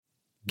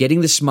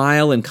Getting the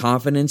smile and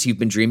confidence you've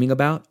been dreaming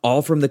about,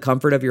 all from the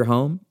comfort of your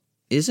home,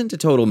 isn't a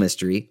total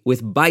mystery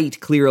with Bite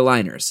Clear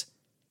Aligners.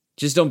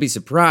 Just don't be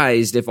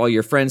surprised if all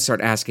your friends start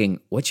asking,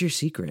 "What's your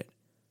secret?"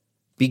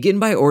 Begin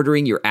by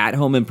ordering your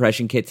at-home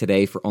impression kit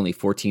today for only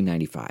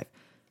 $14.95.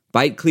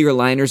 Bite Clear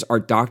Aligners are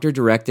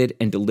doctor-directed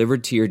and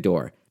delivered to your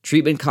door.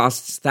 Treatment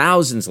costs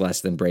thousands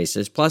less than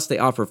braces, plus they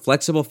offer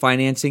flexible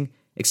financing,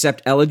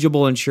 accept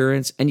eligible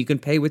insurance, and you can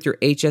pay with your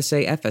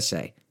HSA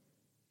FSA.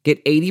 Get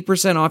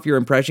 80% off your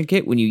impression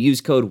kit when you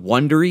use code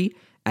WONDERY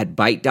at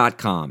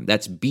Byte.com.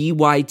 That's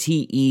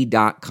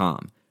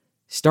BYTE.com.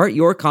 Start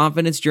your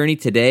confidence journey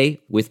today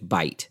with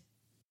Byte.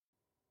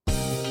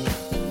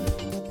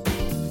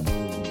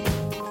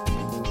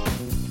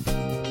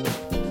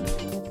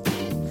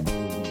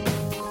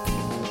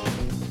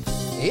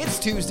 It's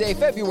Tuesday,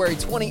 February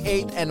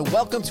 28th, and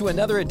welcome to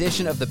another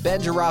edition of the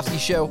Ben Joravsky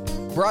Show,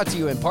 brought to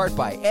you in part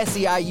by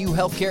SEIU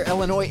Healthcare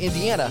Illinois,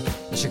 Indiana,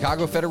 the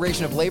Chicago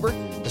Federation of Labor,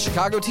 the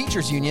Chicago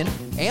Teachers Union,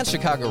 and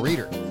Chicago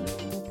Reader.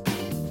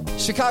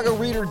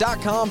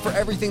 ChicagoReader.com for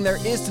everything there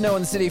is to know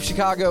in the city of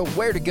Chicago,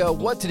 where to go,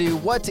 what to do,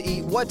 what to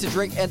eat, what to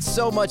drink, and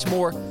so much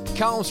more.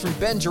 Columns from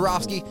Ben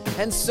Joravsky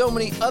and so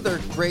many other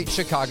great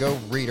Chicago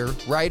Reader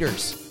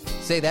writers.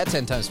 Say that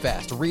 10 times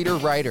fast. Reader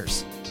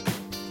writers.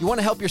 You want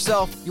to help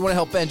yourself? You want to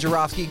help Ben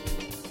Joravsky?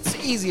 It's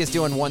the easiest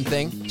doing one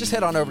thing. Just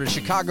head on over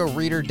to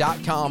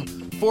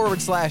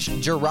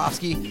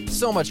ChicagoReader.com/Joravsky.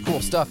 So much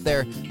cool stuff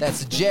there.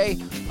 That's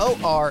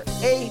JORAV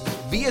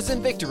as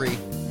in victory,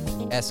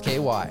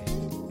 SKY.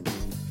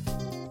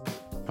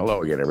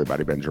 Hello again,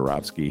 everybody. Ben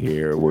Joravsky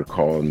here. We're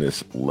calling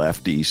this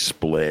Lefty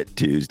Split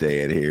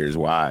Tuesday, and here's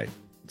why.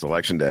 It's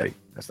Election Day.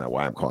 That's not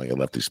why I'm calling it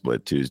Lefty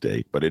Split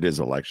Tuesday, but it is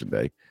Election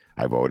Day.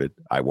 I voted.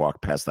 I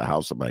walked past the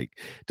house of my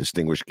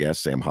distinguished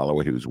guest, Sam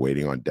Holloway, who was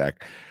waiting on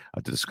deck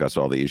to discuss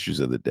all the issues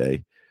of the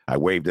day. I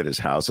waved at his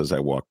house as I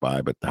walked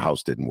by, but the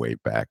house didn't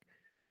wave back.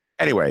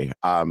 Anyway,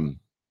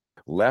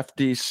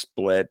 Lefty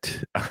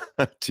Split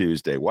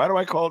Tuesday. Why do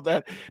I call it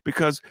that?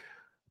 Because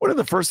one of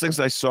the first things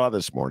I saw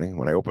this morning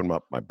when I opened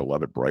up my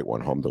beloved Bright One,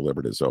 home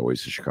delivered as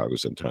always to Chicago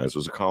Sun-Times,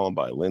 was a column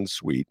by Lynn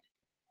Sweet,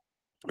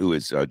 who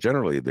is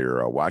generally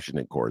their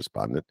Washington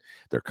correspondent,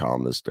 their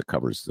columnist that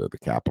covers the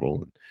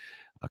Capitol and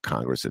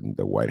Congress and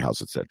the White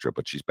House, etc.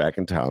 But she's back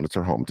in town. It's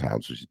her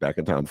hometown, so she's back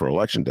in town for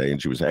Election Day,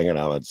 and she was hanging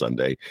out on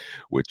Sunday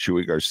with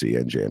Chuy Garcia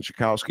and Jan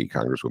Schakowsky,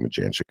 Congresswoman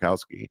Jan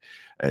Schakowsky,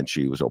 and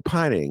she was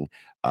opining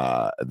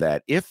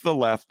that if the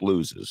left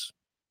loses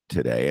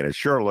today, and it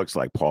sure looks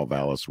like Paul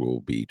Vallas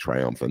will be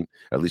triumphant,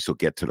 at least he'll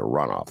get to the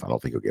runoff. I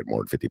don't think he'll get more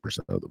than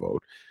 50% of the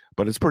vote,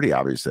 but it's pretty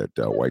obvious that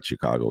white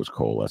Chicago is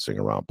coalescing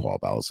around Paul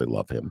Vallas. They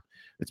love him.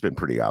 It's been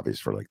pretty obvious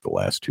for like the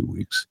last 2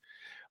 weeks.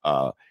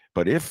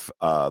 But if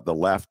the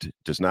left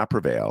does not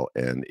prevail,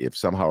 and if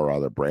somehow or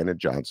other Brandon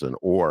Johnson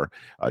or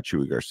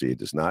Chuy Garcia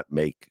does not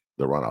make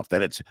the runoff,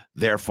 then it's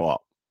their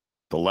fault,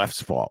 the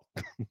left's fault.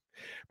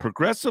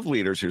 Progressive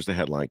leaders, here's the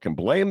headline, can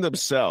blame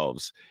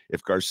themselves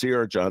if Garcia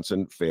or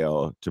Johnson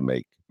fail to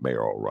make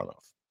mayoral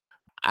runoff.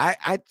 I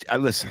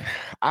listen,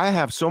 I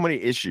have so many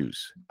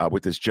issues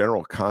with this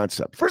general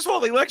concept. First of all,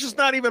 the election's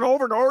not even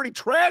over and already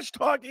trash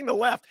talking the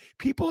left.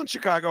 People in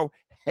Chicago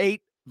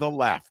hate the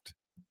left.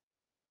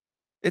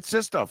 It's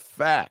just a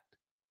fact.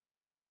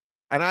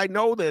 And I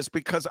know this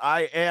because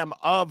I am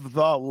of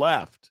the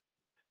left.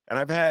 And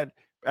I've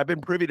been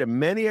privy to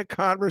many a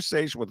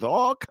conversation with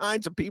all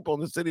kinds of people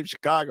in the city of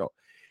Chicago.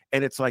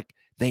 And it's like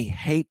they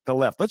hate the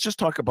left. Let's just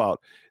talk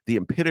about the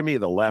epitome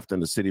of the left in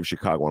the city of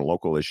Chicago on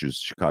local issues,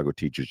 Chicago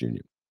Teachers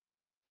Union.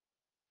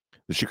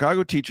 The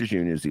Chicago Teachers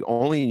Union is the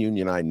only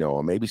union I know,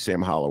 and maybe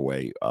Sam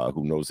Holloway,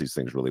 who knows these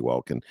things really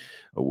well,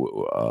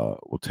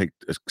 will take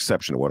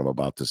exception to what I'm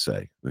about to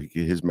say.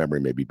 His memory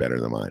may be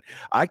better than mine.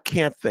 I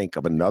can't think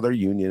of another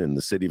union in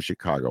the city of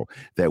Chicago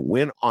that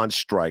went on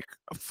strike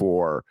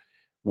for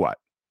what?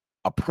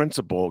 A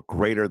principle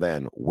greater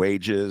than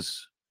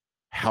wages,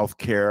 health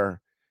care,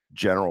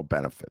 general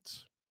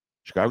benefits.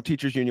 Chicago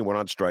Teachers Union went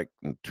on strike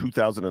in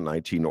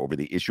 2019 over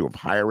the issue of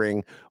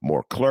hiring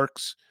more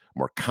clerks,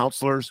 more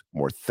counselors,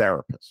 more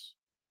therapists.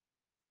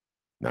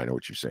 Now I know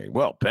what you're saying.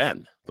 Well,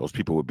 Ben, those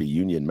people would be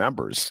union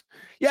members.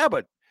 Yeah,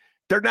 but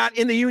they're not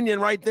in the union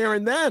right there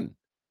and then.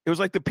 It was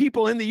like the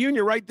people in the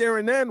union right there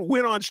and then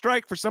went on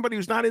strike for somebody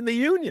who's not in the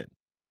union.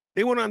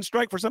 They went on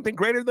strike for something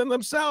greater than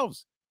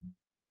themselves.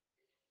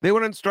 They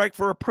went on strike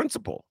for a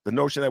principle, the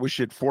notion that we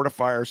should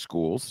fortify our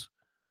schools.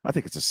 I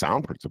think it's a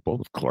sound principle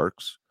with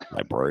clerks,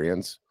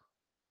 librarians,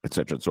 et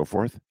cetera, and so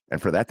forth. And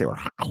for that, they were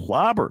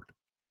clobbered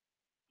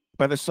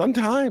by the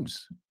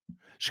Sun-Times,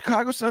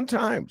 Chicago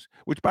Sun-Times,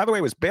 which, by the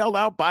way, was bailed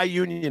out by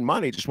union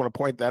money. Just want to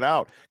point that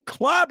out.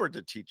 Clobbered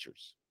the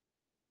teachers.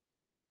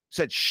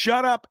 Said,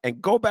 shut up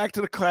and go back to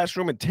the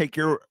classroom and take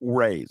your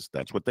raise.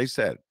 That's what they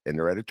said in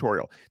their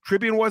editorial.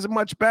 Tribune wasn't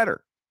much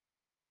better.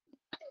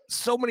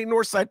 So many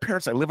North Side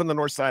parents, I live on the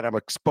North Side, I'm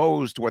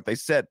exposed to what they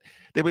said.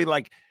 They'd be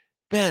like,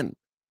 Ben,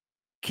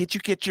 can't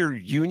you get your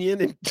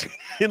union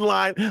in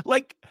line?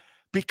 Like,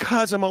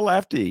 because I'm a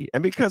lefty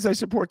and because I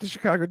support the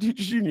Chicago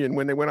Teachers Union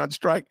when they went on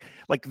strike,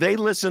 like they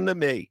listened to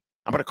me.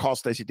 I'm going to call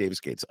Stacey Davis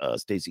Gates.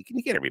 Stacey, can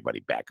you get everybody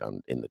back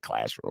in the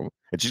classroom?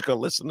 And she's going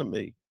to listen to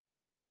me.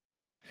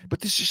 But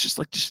this is just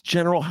like just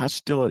general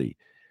hostility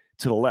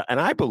to the left. And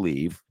I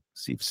believe,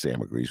 see if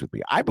Sam agrees with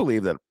me, I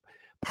believe that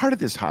part of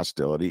this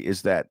hostility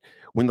is that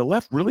when the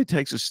left really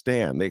takes a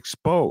stand, they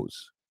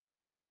expose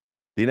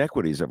the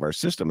inequities of our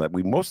system that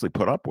we mostly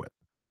put up with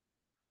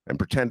and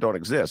pretend don't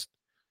exist.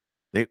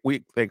 They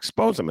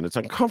expose them, and it's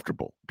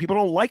uncomfortable. People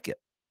don't like it.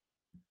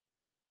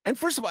 And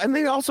first of all, and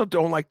they also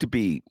don't like to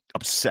be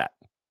upset.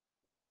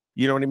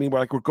 You know what I mean?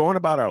 We're going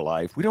about our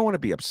life. We don't want to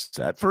be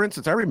upset. For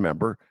instance, I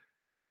remember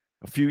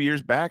a few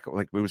years back,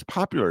 like it was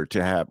popular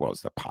to have, well,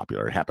 it's not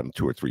popular. It happened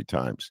 2 or 3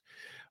 times.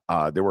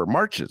 There were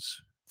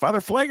marches. Father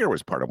Flagler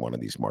was part of one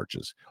of these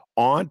marches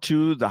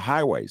onto the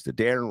highways. The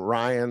Dan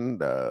Ryan,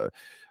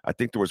 I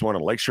think there was one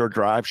on Lakeshore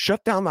Drive,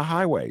 shut down the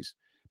highways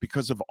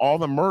because of all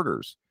the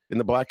murders in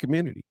the Black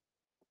community.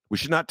 We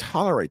should not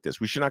tolerate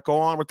this. We should not go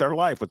on with their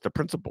life with the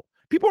principle.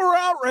 People are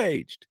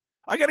outraged.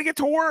 I got to get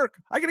to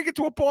work. I got to get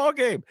to a ball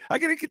game. I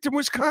got to get to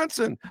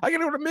Wisconsin. I got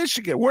to go to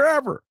Michigan,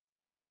 wherever.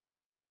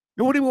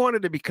 Nobody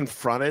wanted to be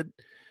confronted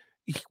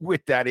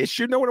with that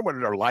issue. No one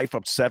wanted their life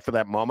upset for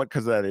that moment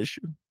because of that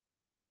issue.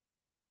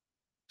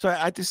 So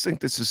I just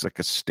think this is like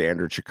a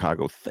standard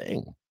Chicago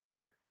thing.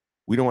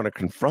 We don't want to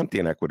confront the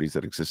inequities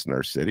that exist in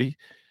our city,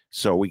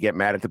 so we get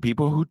mad at the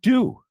people who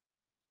do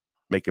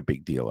make a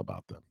big deal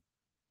about them.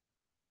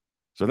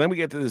 So then we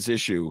get to this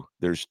issue.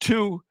 There's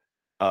 2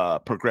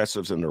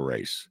 progressives in the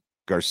race,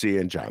 Garcia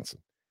and Johnson.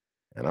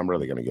 And I'm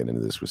really going to get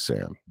into this with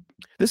Sam.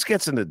 This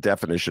gets into the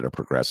definition of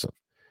progressive.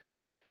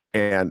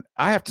 And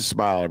I have to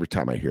smile every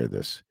time I hear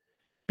this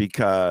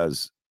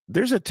because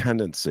there's a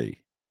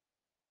tendency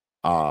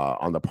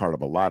on the part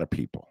of a lot of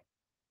people,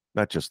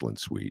 not just Lynn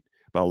Sweet,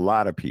 but a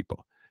lot of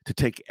people, to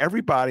take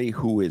everybody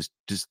who is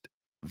just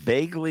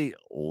vaguely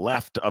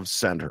left of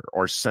center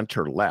or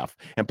center left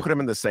and put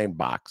them in the same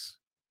box.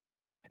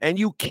 And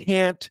you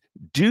can't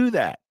do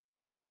that.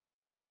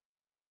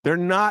 They're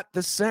not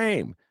the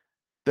same.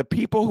 The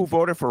people who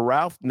voted for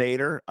Ralph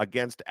Nader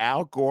against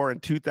Al Gore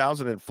in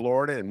 2000 in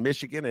Florida and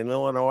Michigan and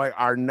Illinois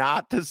are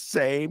not the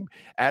same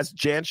as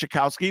Jan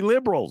Schakowsky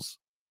liberals.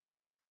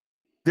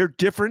 They're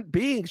different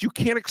beings. You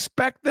can't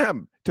expect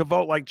them to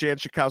vote like Jan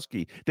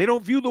Schakowsky. They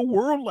don't view the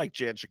world like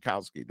Jan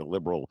Schakowsky, the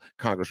liberal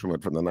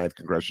congresswoman from the 9th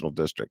Congressional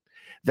District.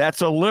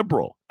 That's a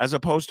liberal as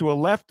opposed to a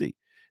lefty.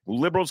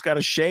 Liberals got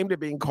ashamed of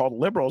being called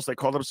liberals. They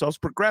call themselves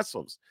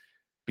progressives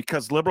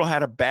because liberal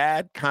had a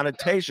bad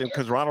connotation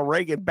because Ronald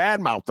Reagan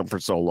badmouthed them for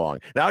so long.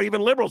 Now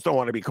even liberals don't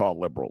want to be called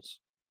liberals.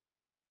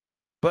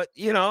 But,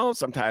 you know,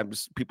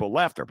 sometimes people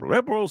left are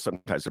liberals,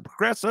 sometimes they're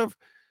progressive.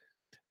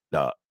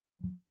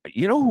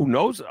 You know who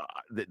knows?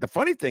 The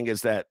funny thing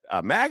is that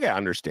MAGA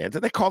understands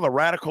it. They call the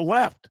radical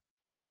left.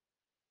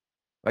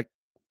 Like,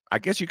 I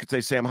guess you could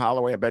say Sam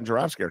Holloway and Ben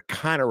Joravsky are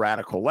kind of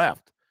radical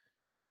left.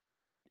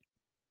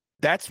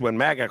 That's when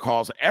MAGA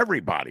calls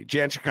everybody,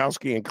 Jan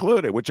Schakowsky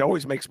included, which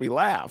always makes me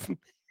laugh.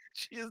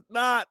 She is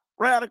not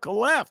radical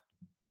left.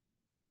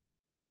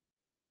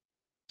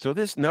 So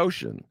this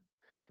notion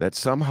that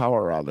somehow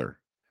or other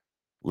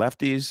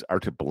lefties are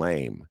to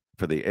blame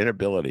for the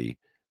inability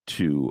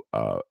to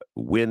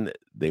win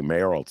the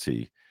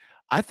mayoralty,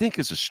 I think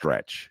is a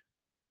stretch.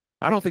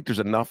 I don't think there's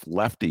enough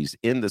lefties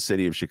in the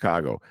city of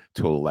Chicago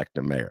to elect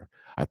a mayor.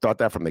 I thought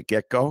that from the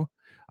get-go.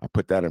 I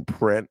put that in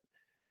print.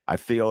 I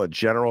feel in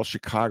general,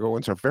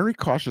 Chicagoans are very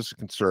cautious and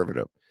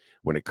conservative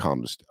when it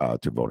comes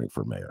to voting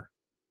for mayor.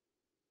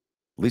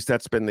 At least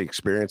that's been the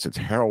experience since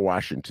Harold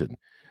Washington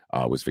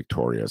was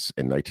victorious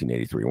in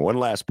 1983. And one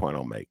last point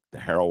I'll make, the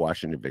Harold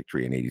Washington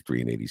victory in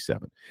 83 and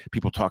 87.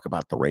 People talk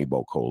about the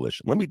Rainbow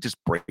Coalition. Let me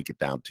just break it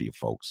down to you,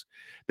 folks.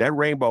 That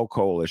Rainbow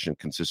Coalition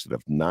consisted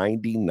of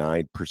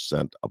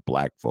 99% of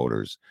Black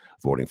voters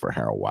voting for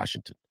Harold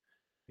Washington.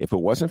 If it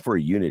wasn't for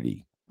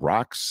unity,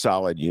 rock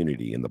solid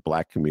unity in the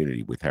Black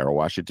community with Harold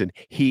Washington,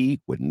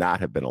 he would not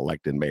have been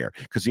elected mayor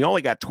because he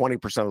only got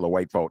 20% of the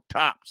white vote,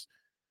 tops.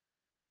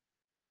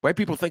 White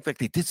people think like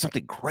they did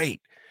something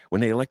great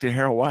when they elected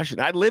Harold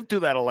Washington. I lived through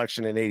that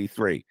election in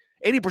 83.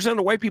 80% of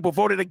the white people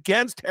voted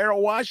against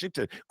Harold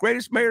Washington.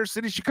 Greatest mayor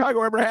city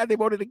Chicago ever had. They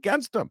voted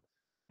against him.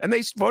 And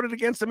they voted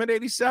against him in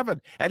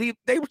 87. And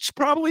they would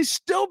probably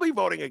still be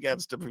voting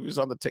against him if he was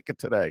on the ticket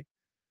today.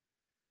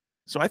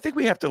 So I think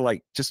we have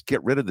to just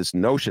get rid of this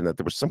notion that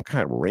there was some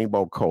kind of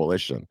rainbow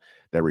coalition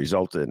that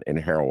resulted in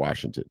Harold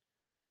Washington.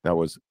 That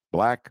was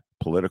Black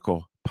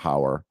political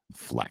power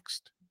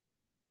flexed.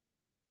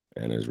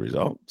 And as a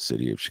result,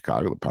 city of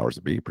Chicago, the powers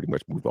that be, pretty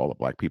much moved all the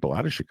Black people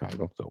out of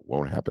Chicago. So it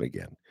won't happen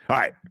again. All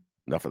right,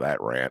 enough of that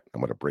rant.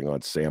 I'm going to bring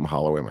on Sam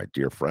Holloway, my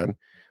dear friend,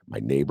 my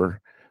neighbor,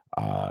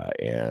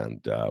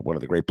 and one of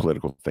the great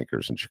political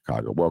thinkers in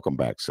Chicago. Welcome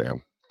back,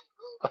 Sam.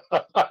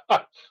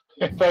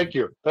 Thank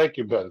you,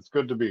 Ben. It's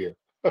good to be here.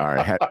 All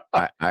right,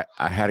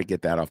 I had to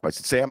get that off. I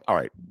said, Sam. All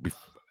right.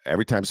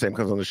 Every time Sam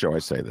comes on the show, I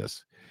say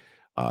this.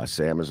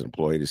 Sam is an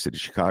employee of the city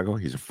of Chicago.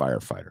 He's a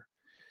firefighter.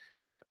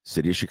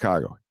 City of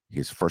Chicago.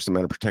 His First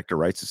Amendment protected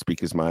rights to speak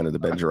his mind on the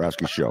Ben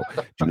Joravsky Show.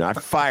 Do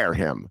not fire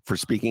him for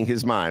speaking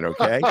his mind,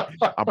 okay?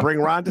 I'll bring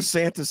Ron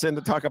DeSantis in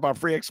to talk about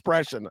free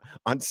expression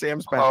on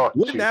Sam's back. Oh,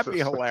 Wouldn't that be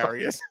Jesus.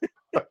 hilarious?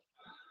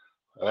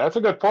 That's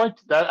a good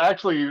point. That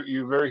actually,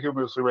 you very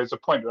humorously raised a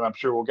point, and I'm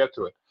sure we'll get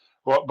to it.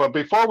 Well, but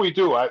before we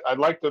do, I'd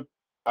like to.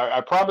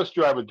 I promised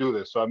you I would do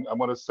this, so I'm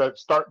going to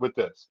start with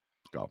this.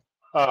 Go.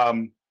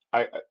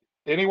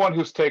 Anyone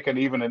who's taken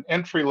even an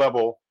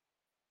entry-level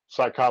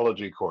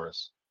psychology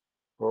course,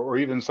 or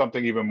even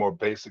something even more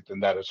basic than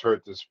that, has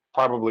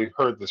probably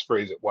heard this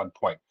phrase at one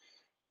point.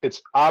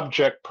 It's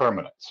object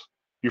permanence.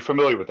 You're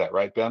familiar with that,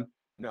 right, Ben?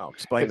 No,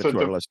 explain it to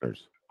our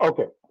listeners.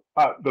 Okay.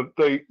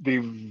 The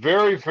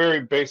very,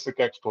 very basic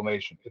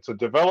explanation. It's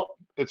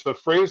a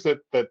phrase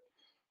that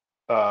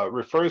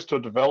refers to a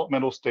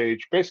developmental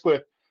stage, basically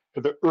to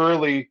the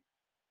early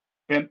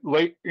and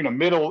late,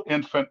 middle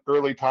infant,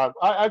 early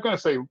toddler. I'm going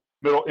to say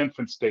middle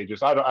infant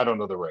stages. I don't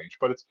know the range,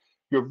 but it's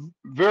your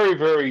very,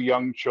 very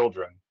young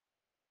children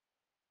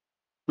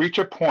reach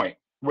a point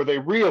where they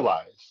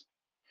realize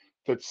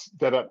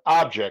that an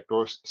object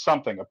or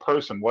something, a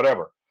person,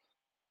 whatever,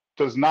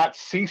 does not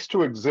cease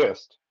to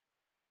exist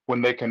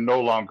when they can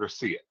no longer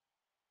see it.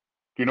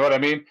 Do you know what I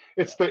mean?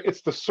 It's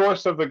the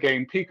source of the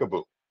game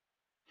peekaboo.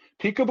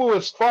 Peekaboo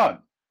is fun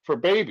for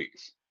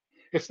babies.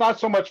 It's not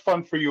so much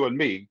fun for you and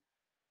me.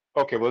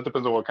 Okay, well, it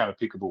depends on what kind of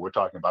peekaboo we're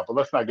talking about, but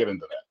let's not get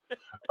into that.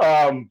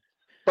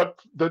 But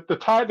the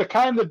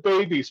kind that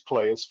babies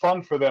play is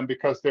fun for them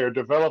because they're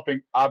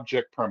developing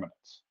object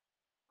permanence.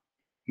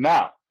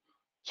 Now,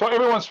 so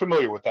everyone's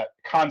familiar with that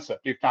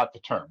concept, if not the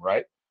term,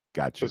 right?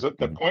 Gotcha. Is it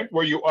the point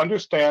where you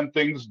understand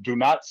things do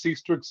not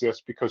cease to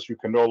exist because you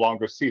can no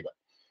longer see them?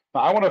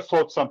 Now, I want to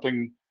float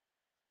something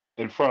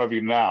in front of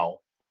you now.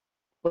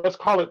 Let's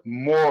call it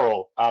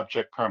moral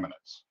object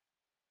permanence.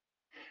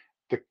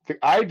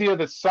 The idea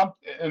that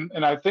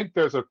and I think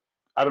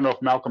I don't know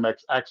if Malcolm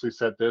X actually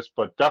said this,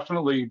 but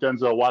definitely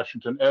Denzel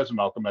Washington as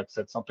Malcolm X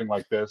said something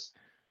like this.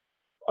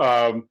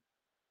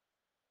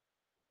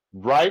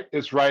 Right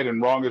is right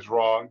and wrong is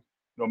wrong,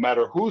 no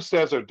matter who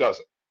says or does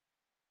it.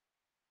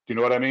 Do you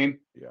know what I mean?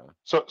 Yeah.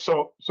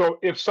 So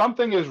if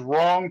something is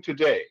wrong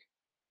today,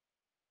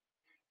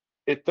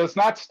 it does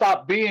not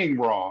stop being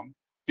wrong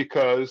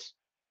because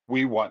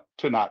we want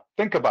to not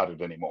think about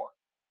it anymore.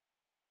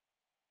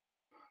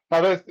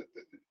 Now,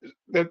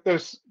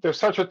 there's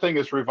such a thing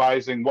as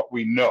revising what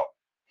we know,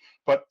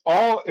 but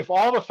if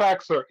all the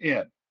facts are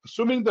in,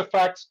 assuming the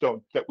facts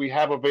that we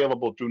have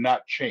available do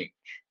not change,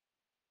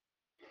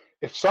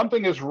 if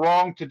something is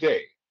wrong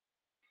today,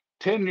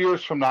 10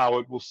 years from now,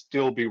 it will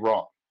still be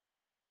wrong.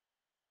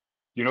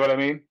 You know what I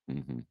mean?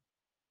 Mm-hmm.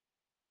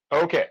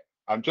 Okay.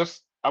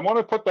 I want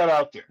to put that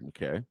out there.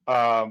 Okay.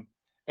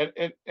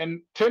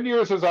 And 10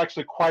 years is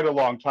actually quite a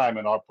long time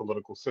in our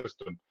political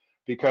system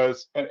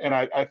because, and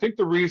I think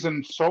the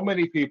reason so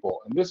many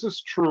people, and this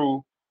is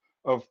true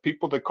of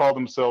people that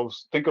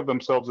think of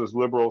themselves as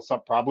liberals,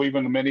 some, probably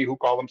even many who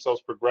call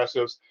themselves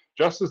progressives,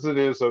 just as it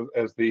is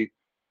as the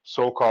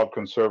so-called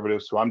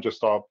conservatives, who I'm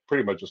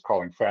pretty much just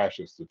calling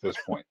fascists at this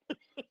point.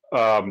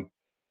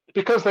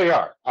 Because they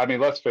are. I mean,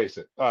 let's face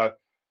it. I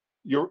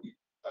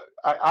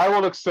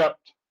will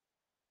accept,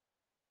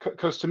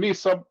 because to me,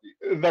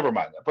 never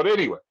mind that. But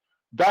anyway,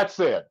 that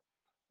said,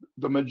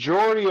 the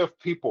majority of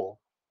people,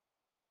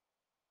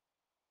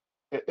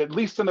 at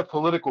least in a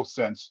political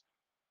sense,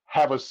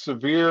 have a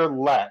severe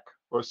lack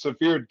or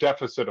severe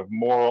deficit of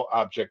moral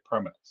object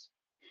permanence.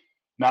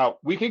 Now,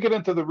 we can get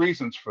into the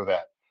reasons for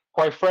that.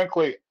 Quite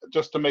frankly,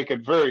 just to make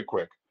it very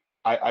quick,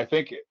 I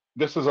think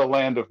this is a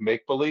land of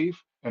make-believe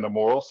in a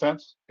moral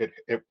sense. It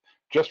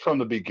just from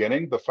the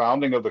beginning, the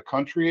founding of the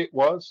country, it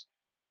was.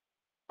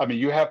 I mean,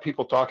 you have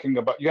people talking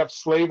about, you have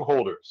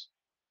slaveholders.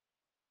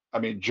 I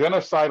mean,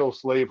 genocidal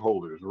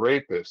slaveholders,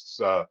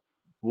 rapists,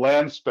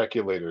 land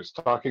speculators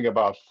talking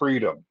about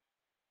freedom.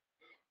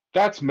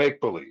 That's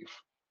make-believe.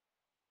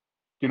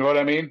 You know what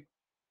I mean?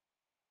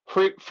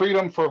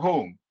 Freedom for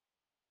whom?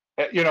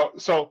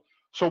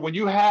 So when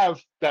you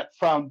have that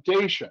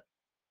foundation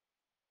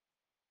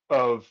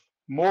of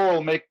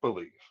moral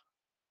make-believe,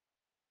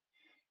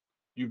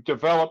 you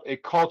develop a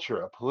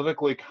culture, a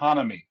political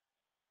economy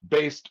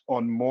based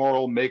on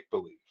moral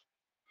make-believe.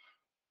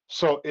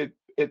 So it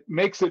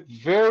makes it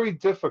very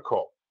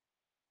difficult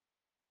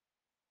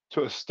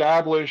to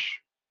establish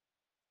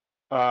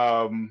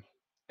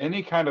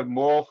any kind of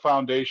moral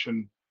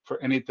foundation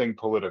for anything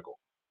political.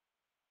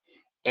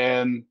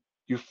 And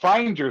you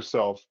find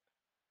yourself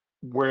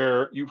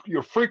where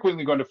you're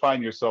frequently going to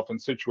find yourself in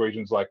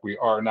situations like we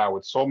are now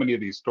with so many of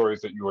these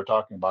stories that you were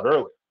talking about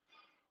earlier,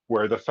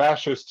 where the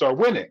fascists are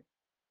winning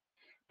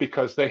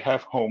because they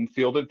have home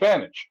field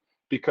advantage.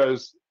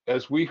 Because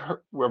as we're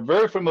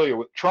very familiar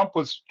with, Trump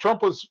was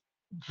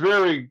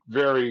very,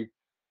 very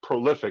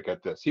prolific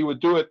at this. He would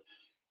do it.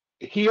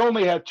 He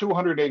only had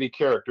 280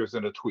 characters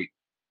in a tweet,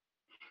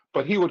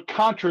 but he would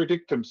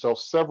contradict himself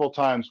several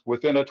times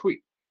within a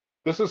tweet.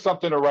 This is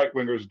something the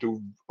right-wingers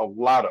do a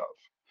lot of.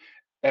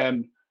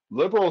 And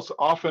liberals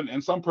often,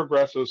 and some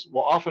progressives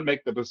will often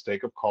make the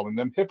mistake of calling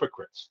them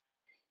hypocrites.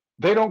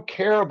 They don't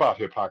care about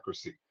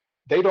hypocrisy.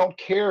 They don't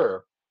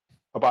care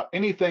about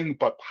anything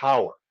but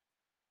power,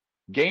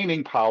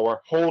 gaining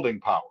power,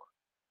 holding power.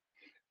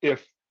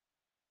 If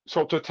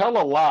so, to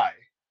tell a lie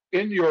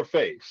in your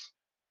face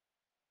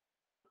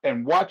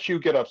and watch you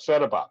get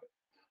upset about it,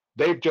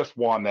 they've just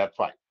won that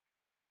fight.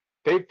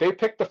 They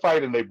picked the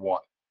fight and they've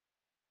won.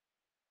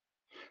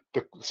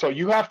 So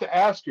you have to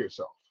ask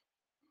yourself,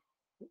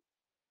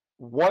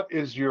 what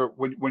is your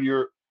when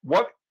you're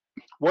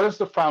what is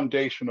the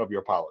foundation of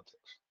your politics?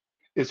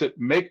 Is it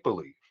make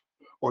believe,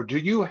 or do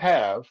you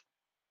have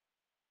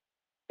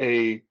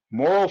a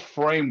moral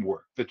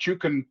framework that you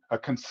can, a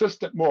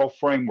consistent moral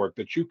framework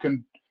that you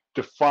can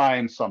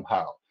define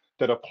somehow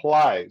that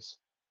applies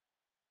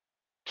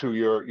to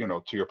your,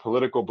 to your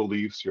political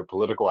beliefs, your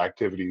political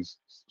activities,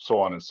 so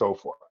on and so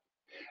forth?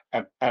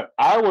 And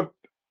I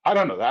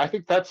don't know. I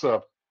think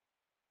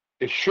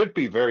it should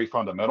be very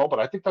fundamental, but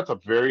I think that's a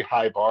very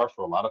high bar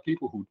for a lot of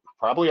people who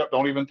probably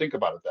don't even think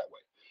about it that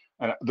way.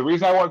 And the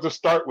reason I wanted to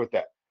start with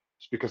that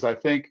is because I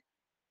think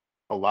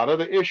a lot of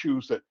the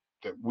issues that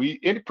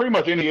pretty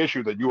much any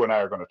issue that you and I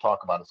are going to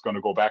talk about is going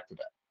to go back to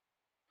that.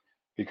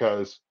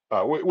 Because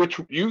which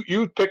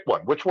you pick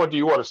one. Which one do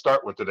you want to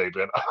start with today,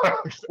 Ben?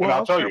 Well,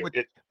 I'll tell you.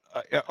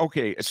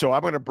 Okay, so I'm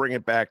going to bring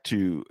it back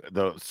to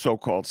the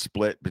so-called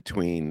split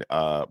between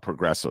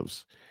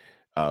progressives,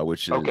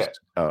 which is Okay.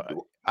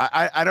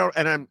 I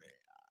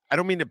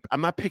don't mean to.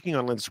 I'm not picking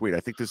on Lynn Sweet. I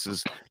think this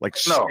is like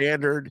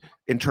standard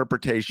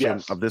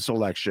interpretation of this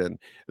election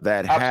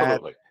that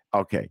absolutely.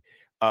 Okay.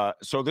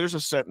 So there's a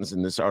sentence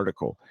in this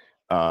article,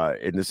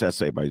 in this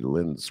essay by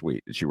Lynn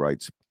Sweet. She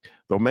writes,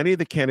 though many of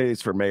the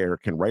candidates for mayor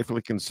can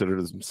rightfully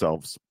consider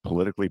themselves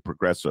politically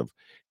progressive,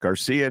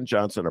 Garcia and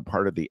Johnson are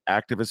part of the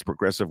activist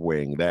progressive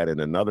wing that in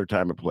another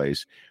time and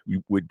place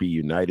would be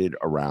united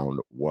around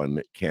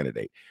one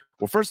candidate.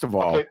 Well, first of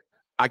all,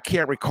 I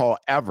can't recall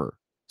ever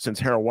since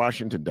Harold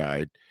Washington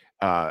died,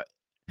 the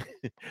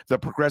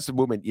progressive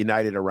movement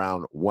united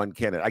around one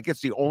candidate. I guess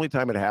the only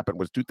time it happened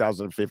was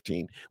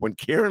 2015 when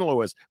Karen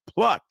Lewis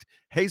plucked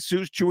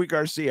Jesus Chuy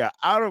Garcia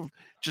out of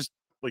just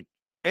like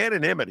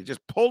anonymity, just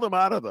pulled him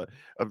out of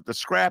the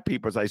scrap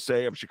heap, as I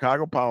say, of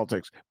Chicago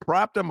politics,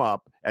 propped him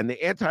up, and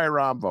the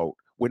anti-Iran vote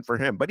went for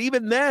him. But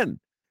even then,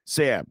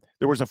 Sam,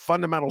 there was a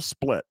fundamental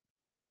split.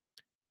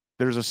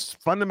 There's a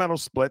fundamental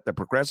split that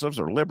progressives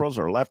or liberals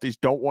or lefties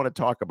don't want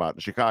to talk about in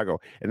Chicago,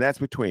 and that's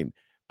between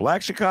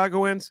Black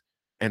Chicagoans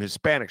and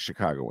Hispanic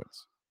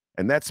Chicagoans.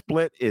 And that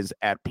split is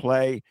at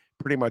play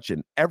pretty much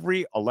in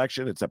every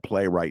election. It's at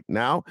play right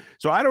now.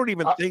 So I don't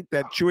even think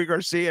that Chuy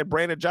Garcia and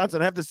Brandon Johnson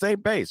have the same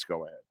base.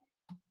 Go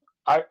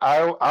ahead.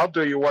 I'll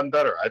do you one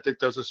better. I think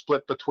there's a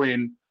split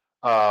between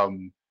more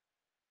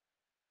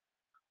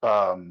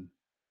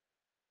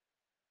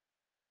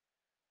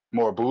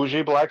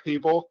bougie Black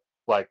people,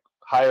 like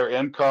higher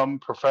income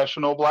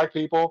professional Black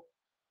people,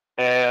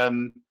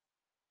 and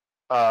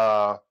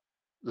the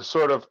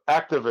sort of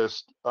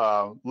activist,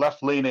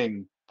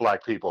 left-leaning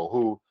Black people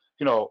who,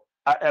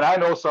 and I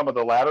know some of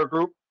the latter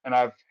group, and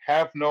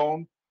have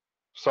known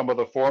some of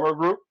the former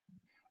group,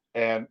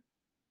 and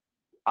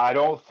I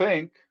don't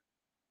think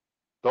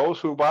those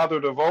who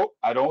bother to vote,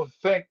 I don't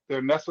think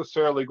they're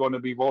necessarily going to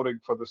be voting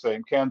for the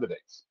same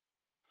candidates.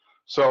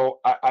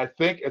 So I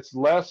think it's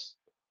less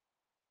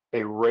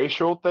a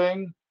racial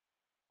thing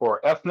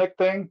or ethnic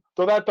thing,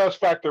 though that does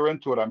factor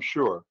into it, I'm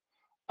sure.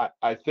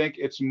 I think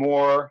it's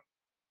more,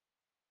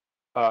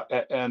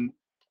 and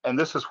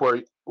this is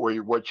where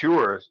what you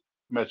were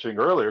mentioning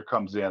earlier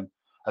comes in.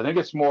 I think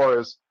it's more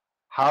as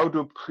how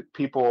do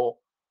people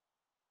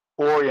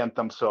orient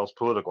themselves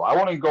political. I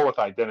want to go with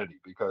identity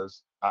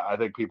because I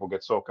think people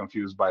get so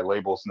confused by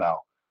labels now.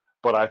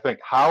 But I think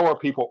how are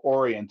people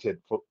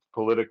oriented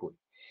politically?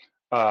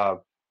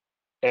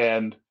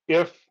 And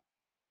if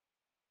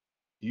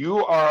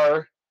you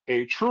are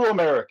a true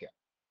American,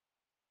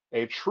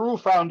 a true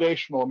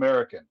foundational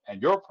American,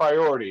 and your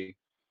priority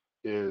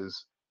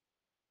is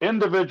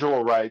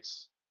individual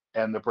rights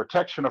and the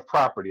protection of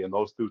property, and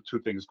those two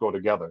things go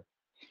together,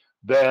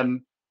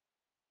 then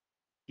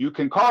you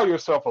can call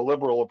yourself a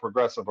liberal or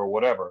progressive or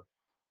whatever,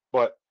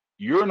 but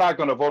you're not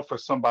going to vote for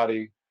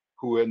somebody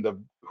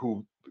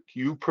who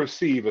you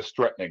perceive as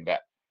threatening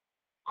that.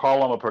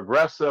 Call them a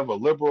progressive, a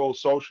liberal,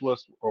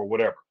 socialist, or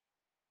whatever.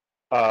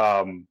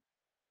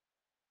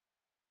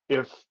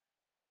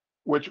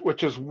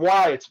 Which is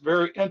why it's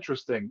very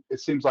interesting. It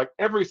seems like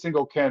every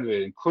single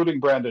candidate, including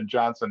Brandon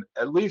Johnson,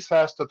 at least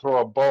has to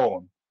throw a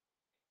bone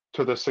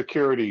to the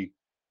security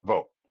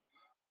vote.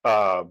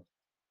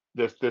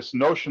 This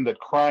notion that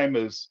crime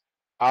is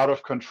out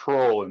of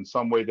control in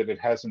some way that it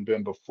hasn't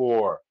been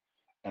before,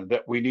 and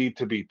that we need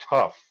to be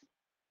tough.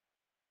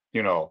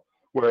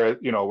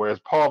 Whereas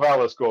Paul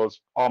Vallis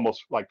goes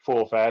almost like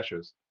full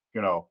fascist.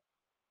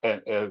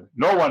 And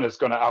no one is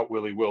going to out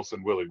Willie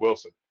Wilson,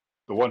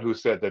 the one who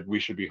said that we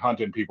should be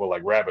hunting people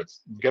like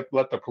rabbits.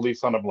 Let the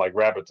police hunt them like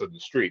rabbits in the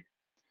street.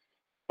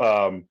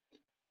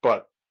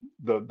 But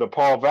the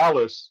Paul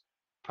Vallis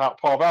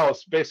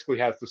basically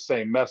has the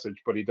same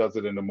message, but he does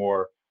it in a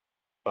more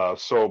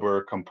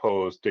sober,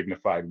 composed,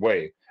 dignified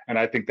way. and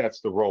I think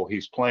that's the role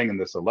he's playing in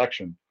this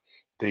election.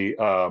 The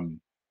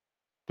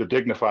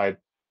dignified,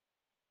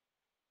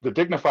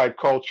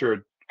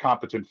 cultured,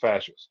 competent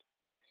fascist.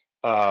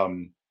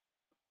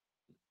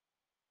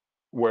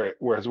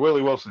 Whereas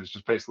Willie Wilson is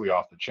just basically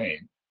off the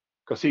chain,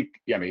 because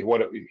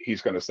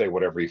he's going to say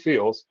whatever he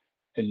feels,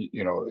 and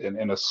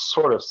in a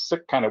sort of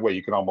sick kind of way,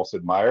 you can almost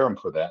admire him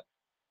for that.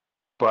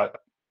 But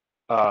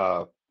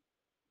I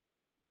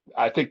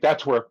think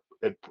that's where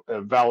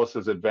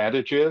Vallis's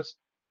advantage is.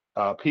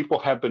 People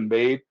have been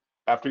made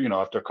after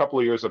a couple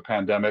of years of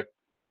pandemic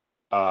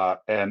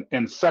and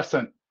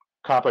incessant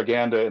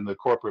propaganda in the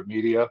corporate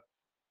media,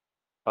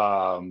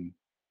 not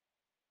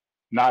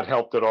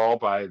helped at all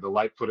by the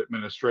Lightfoot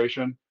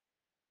administration.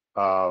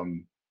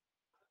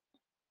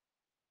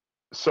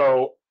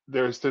 So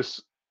there's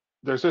this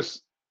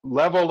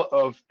level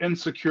of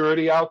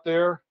insecurity out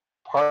there.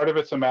 Part of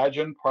it's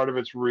imagined, part of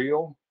it's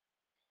real.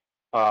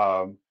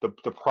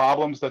 The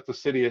problems that the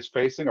city is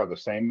facing are the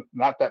same,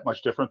 not that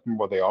much different from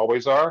what they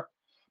always are.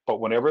 But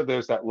whenever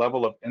there's that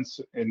level of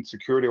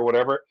insecurity or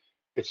whatever,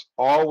 it's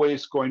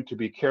always going to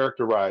be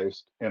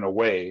characterized in a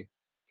way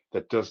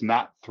that does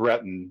not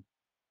threaten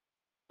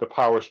the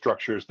power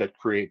structures that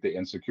create the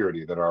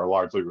insecurity, that are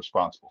largely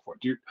responsible for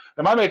it.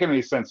 Am I making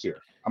any sense here?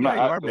 You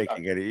are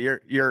making it.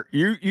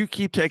 You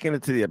keep taking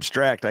it to the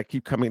abstract. I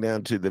keep coming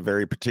down to the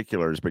very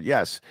particulars. But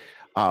yes,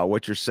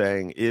 what you're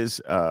saying is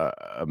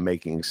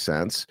making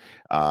sense.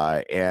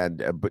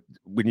 But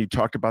when you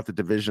talked about the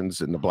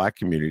divisions in the Black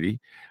community,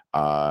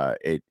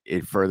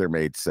 it further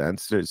made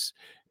sense.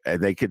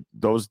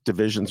 Those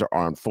divisions are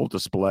on full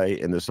display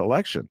in this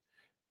election.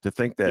 To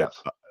think that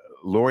yes.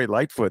 Lori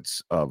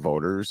Lightfoot's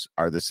voters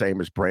are the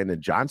same as Brandon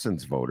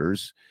Johnson's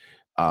voters,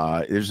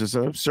 there's just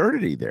an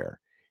absurdity there.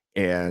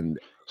 And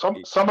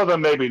some of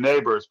them may be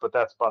neighbors, but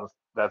that's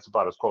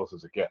about as close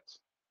as it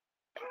gets.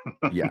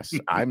 Yes,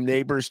 I'm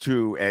neighbors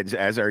too,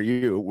 as are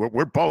you.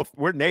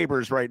 We're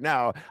neighbors right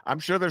now. I'm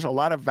sure there's a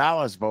lot of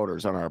Vallis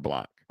voters on our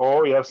block.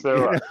 Oh yes,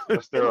 there are.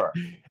 Yes, there are.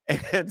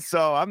 And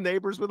so I'm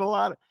neighbors with a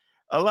lot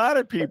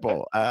of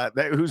people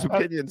whose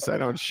opinions I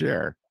don't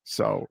share.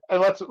 So,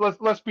 and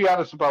let's be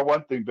honest about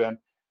one thing, Ben.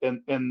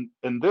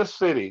 In this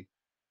city,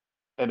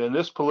 and in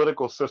this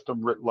political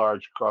system writ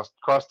large,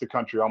 across the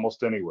country,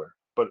 almost anywhere.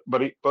 But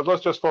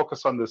let's just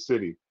focus on this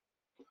city.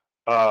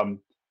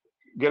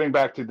 Getting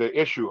back to the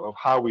issue of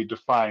how we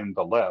define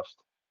the left.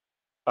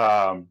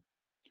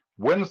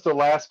 When's the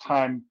last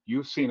time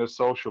you've seen a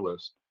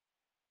socialist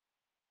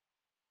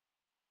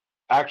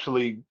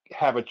actually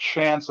have a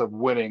chance of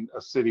winning a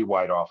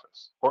citywide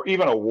office or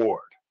even a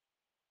ward?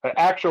 An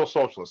actual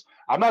socialist.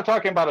 I'm not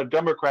talking about a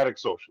democratic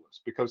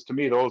socialist, because to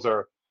me those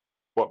are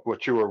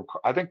what you were.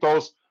 I think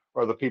those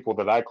are the people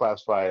that I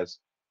classify as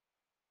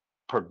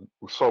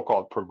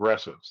so-called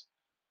progressives.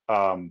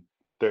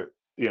 They're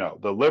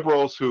the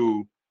liberals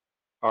who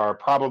are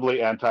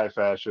probably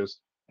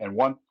anti-fascist and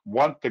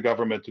want the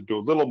government to do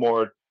a little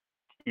more,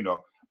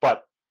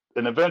 but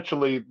then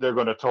eventually they're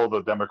going to toe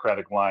the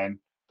Democratic line,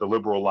 the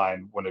liberal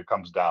line, when it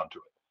comes down to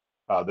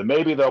it. Then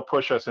maybe they'll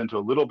push us into a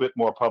little bit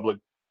more public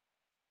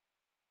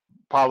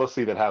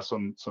policy that has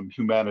some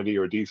humanity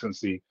or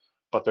decency,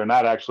 but they're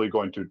not actually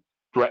going to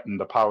threaten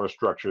the power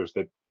structures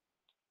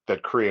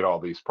that create all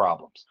these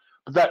problems.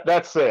 But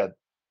that said,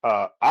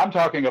 I'm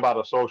talking about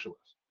a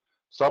socialist,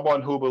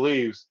 someone who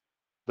believes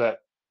that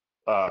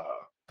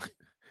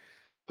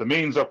the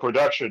means of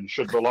production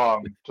should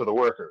belong to the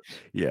workers.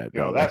 Yeah,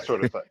 that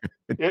sort of thing.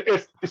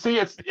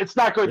 It's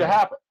not going to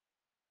happen.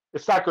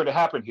 It's not going to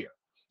happen here.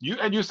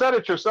 You said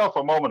it yourself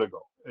a moment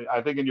ago. I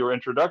think in your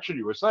introduction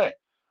you were saying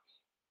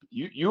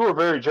you were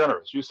very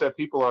generous. You said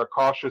people are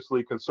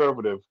cautiously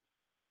conservative,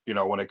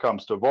 when it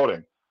comes to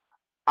voting.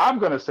 I'm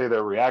going to say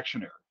they're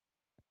reactionary.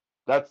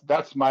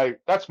 That's my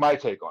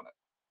take on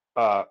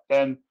it.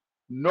 And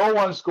no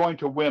one's going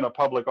to win a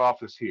public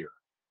office here,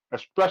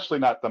 especially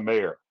not the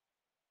mayor.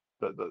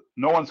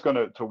 No one's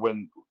going to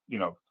win,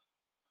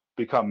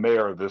 become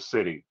mayor of this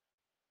city,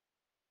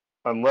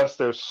 unless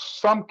there's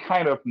some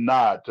kind of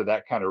nod to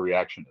that kind of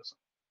reactionism.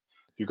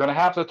 You're going to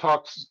have to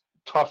talk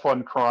tough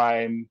on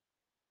crime,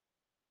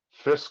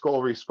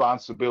 fiscal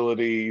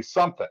responsibility,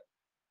 something.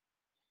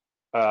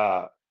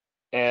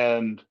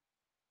 And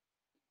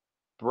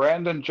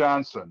Brandon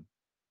Johnson,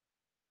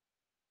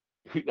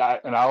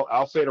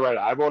 I'll say it right,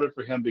 I voted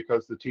for him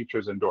because the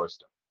teachers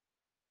endorsed him.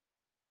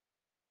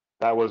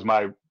 That was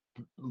my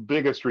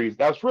biggest reason.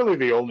 That's really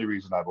the only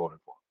reason I voted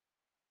for him,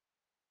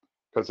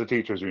 because the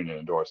teachers union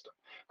endorsed him.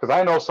 Because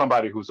I know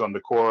somebody who's on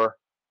the core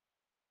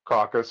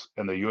caucus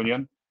in the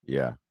union.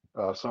 Yeah.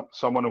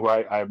 Someone who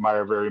I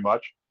admire very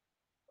much.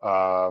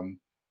 I'll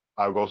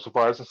go so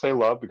far as to say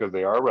love, because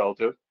they are a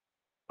relative.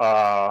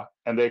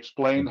 And they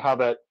explained how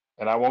that,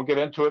 and I won't get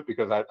into it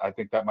because I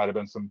think that might have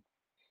been some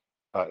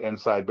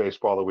inside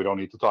baseball that we don't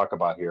need to talk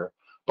about here.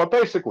 But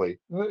basically,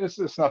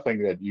 it's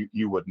nothing that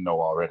you wouldn't know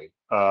already,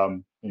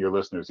 and your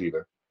listeners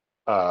either.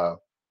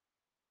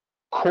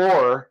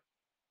 Core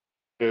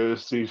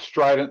is the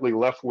stridently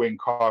left-wing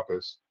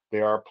caucus.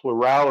 They are a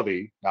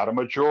plurality, not a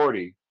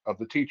majority, of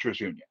the teachers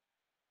union.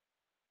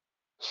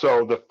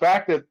 So the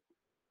fact that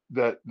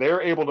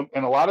they're able to,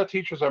 and a lot of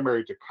teachers are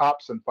married to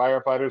cops and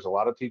firefighters. A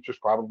lot of teachers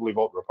probably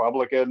vote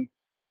Republican.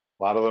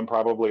 A lot of them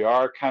probably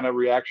are kind of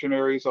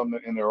reactionaries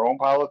in their own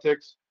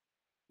politics.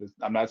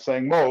 I'm not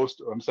saying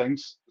most. I'm saying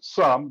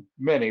some,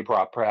 many,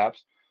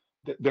 perhaps.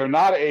 They're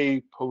not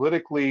a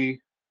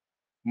politically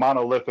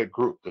monolithic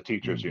group, the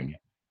teachers union,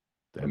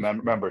 the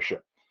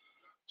membership.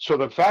 So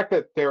the fact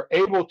that they're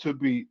able to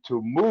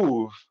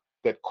move,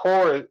 that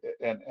core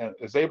and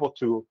is able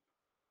to,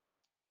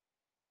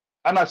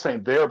 I'm not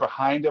saying they're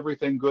behind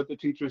everything good the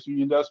teachers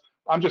union does.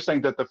 I'm just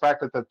saying that the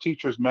fact that the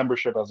teachers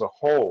membership as a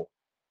whole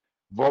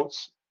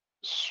votes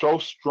so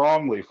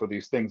strongly for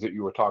these things that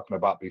you were talking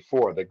about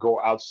before, that go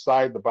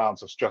outside the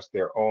bounds of just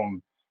their own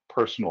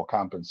personal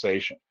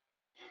compensation.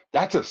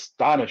 That's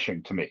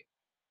astonishing to me,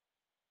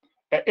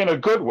 in a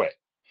good way.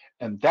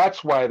 And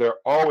that's why they're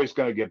always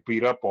going to get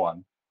beat up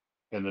on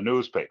in the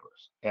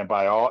newspapers and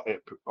by all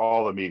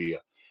the media,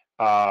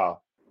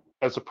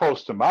 as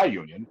opposed to my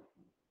union.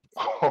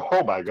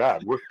 Oh my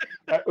God!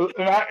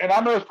 And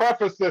I'm going to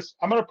preface this.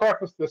 I'm going to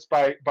preface this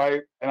by,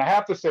 and I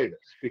have to say this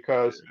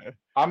because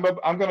I'm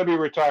going to be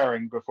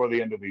retiring before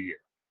the end of the year.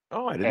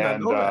 Oh, I did not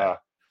know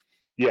that.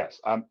 Yes,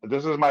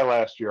 this is my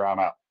last year. I'm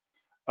out.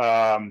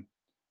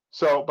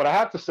 But I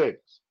have to say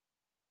this: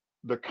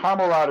 the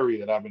camaraderie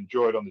that I've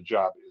enjoyed on the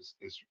job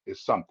is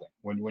something.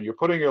 When you're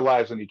putting your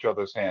lives in each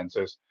other's hands,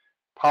 there's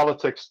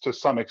politics to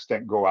some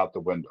extent go out the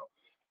window,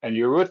 and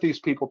you're with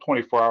these people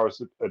 24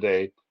 hours a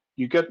day.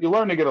 You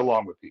learn to get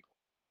along with people.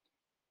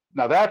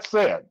 Now that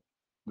said,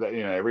 that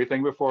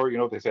everything before,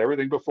 they say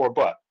everything before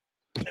but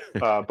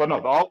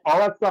no, all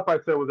that stuff I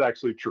said was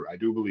actually true. I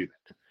do believe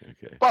it.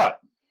 Okay.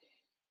 But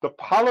the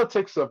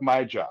politics of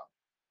my job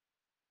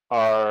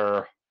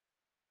are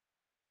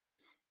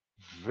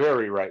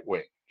very right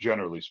wing,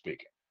 generally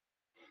speaking.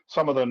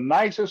 Some of the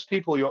nicest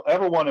people you'll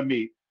ever want to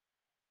meet,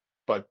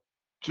 but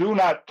do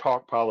not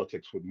talk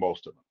politics with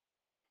most of them,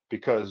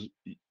 because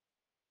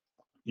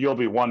you'll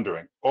be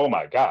wondering, oh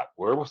my God,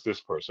 where was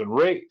this person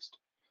raised?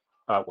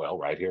 Well,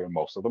 right here, and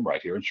most of them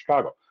right here in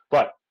Chicago.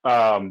 But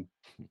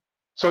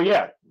so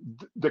yeah,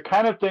 the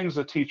kind of things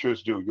the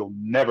teachers do, you'll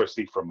never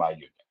see from my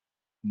union.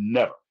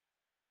 Never,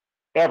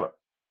 ever.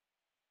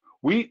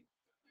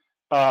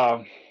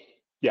 I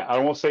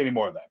won't say any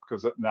more of that,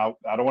 because now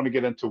I don't want to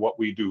get into what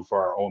we do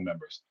for our own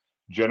members.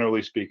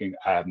 Generally speaking,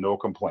 I have no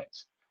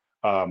complaints.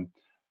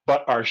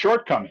 But our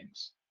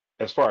shortcomings,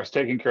 as far as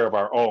taking care of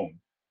our own,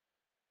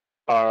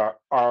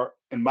 are,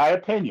 in my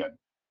opinion,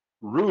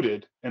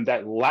 rooted in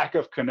that lack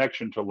of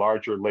connection to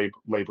larger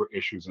labor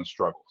issues and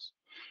struggles.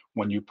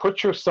 When you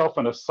put yourself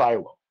in a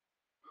silo,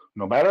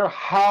 no matter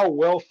how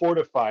well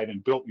fortified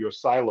and built your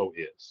silo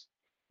is,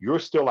 you're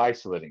still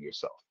isolating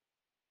yourself.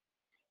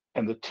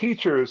 And the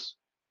teachers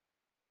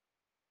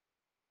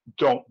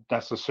don't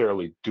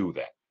necessarily do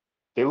that.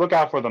 They look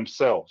out for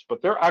themselves,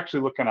 but they're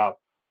actually looking out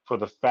for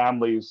the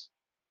families,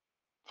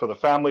 of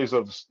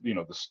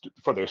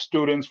for their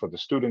students, for the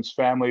students'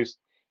 families,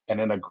 and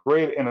in a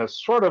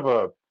sort of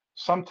a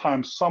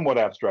sometimes somewhat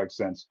abstract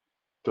sense,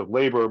 the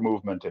labor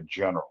movement in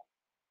general.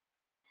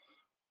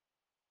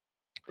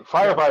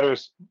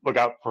 Firefighters look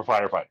out for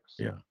firefighters.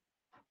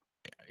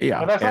 Yeah,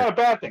 and that's not a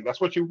bad thing.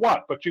 That's what you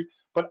want.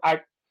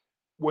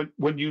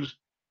 When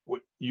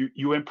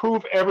you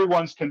improve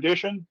everyone's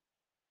condition,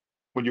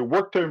 when you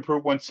work to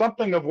improve, when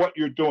something of what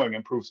you're doing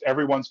improves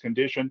everyone's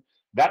condition,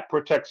 that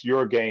protects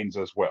your gains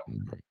as well.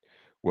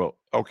 Well,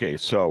 okay,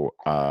 so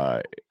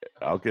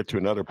I'll get to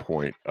another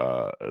point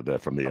that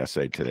from the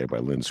essay today by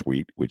Lynn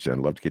Sweet, which I'd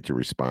love to get your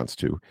response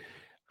to,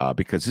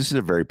 because this is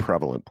a very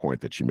prevalent point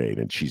that she made,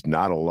 and she's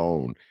not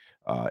alone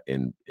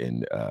in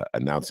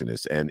announcing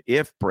this. And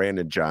if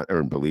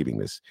believing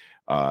this,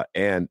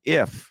 and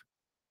if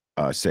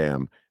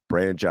Sam,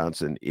 Brandon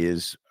Johnson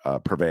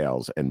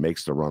prevails and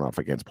makes the runoff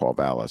against Paul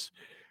Vallis,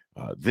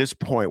 this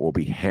point will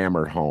be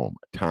hammered home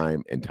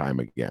time and time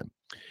again.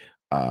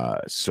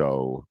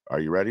 So are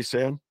you ready,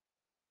 Sam?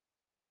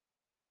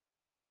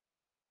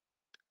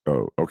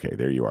 Oh, okay.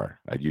 There you are.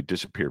 You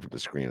disappeared from the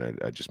screen.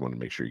 I just want to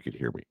make sure you could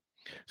hear me.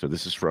 So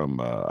this is from,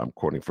 I'm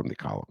quoting from the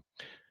column.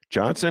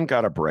 Johnson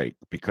got a break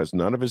because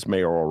none of his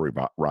mayoral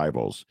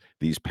rivals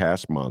these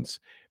past months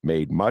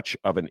made much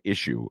of an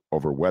issue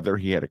over whether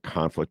he had a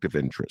conflict of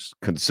interest.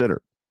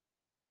 Consider,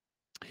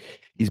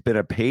 he's been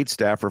a paid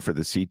staffer for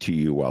the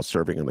CTU while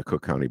serving on the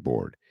Cook County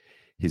Board.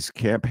 His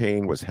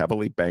campaign was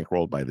heavily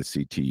bankrolled by the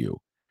CTU.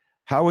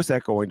 How is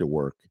that going to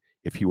work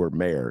if he were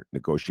mayor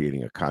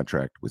negotiating a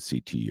contract with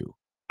CTU?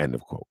 End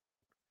of quote.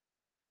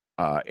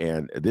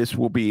 And this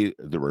will be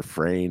the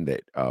refrain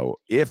that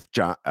if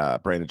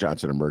Brandon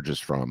Johnson emerges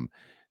from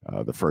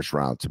the first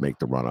round to make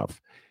the runoff,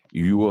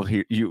 you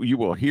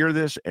will hear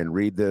this and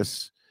read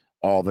this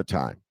all the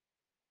time,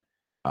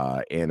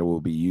 and it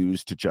will be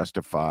used to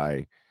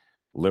justify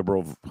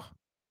liberal,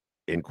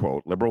 in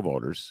quote, liberal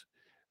voters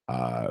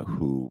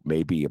who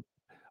may be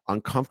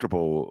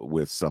uncomfortable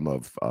with some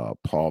of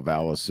Paul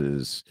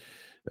Vallis's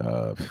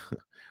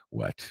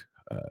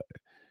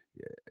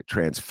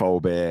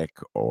transphobic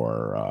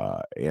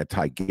or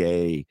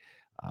anti-gay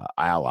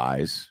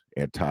allies,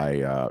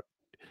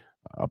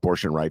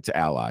 abortion rights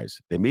allies.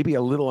 They may be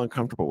a little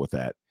uncomfortable with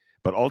that,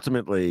 but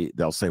ultimately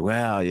they'll say,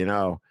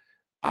 well,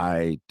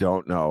 I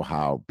don't know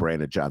how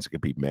Brandon Johnson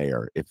could be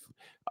mayor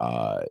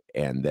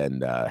and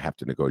then have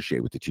to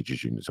negotiate with the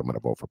teachers union. So I'm going to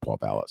vote for Paul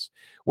Vallis.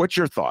 What's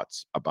your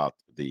thoughts about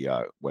the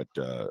what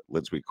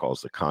Linsweek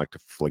calls the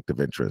conflict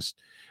of interest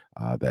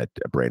that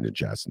Brandon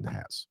Johnson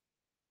has?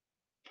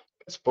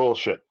 It's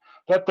bullshit.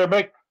 That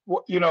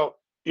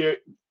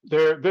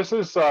they're this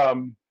is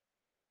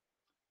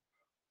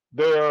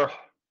they're.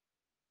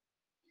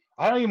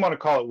 I don't even want to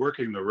call it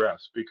working the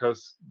refs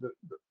because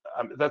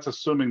that's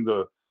assuming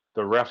the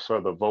refs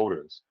are the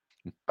voters.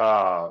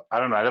 I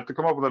don't know. I'd have to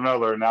come up with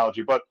another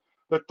analogy, but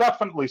they're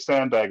definitely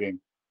sandbagging.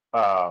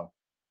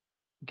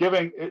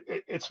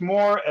 It's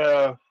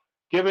more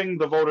giving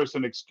the voters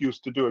an excuse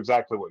to do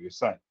exactly what you're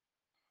saying.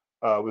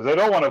 Because they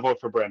don't want to vote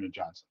for Brandon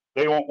Johnson.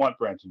 They won't want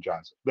Brandon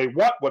Johnson. They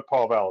want what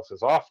Paul Vallis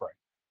is offering.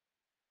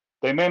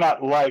 They may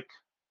not like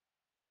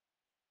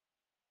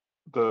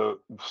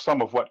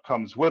some of what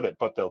comes with it,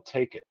 but they'll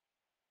take it.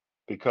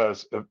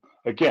 Because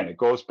again, it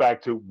goes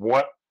back to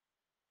what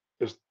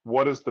is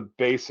the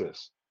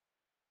basis,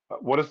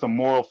 what is the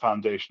moral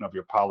foundation of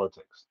your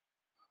politics?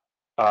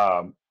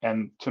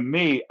 And to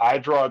me, I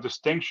draw a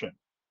distinction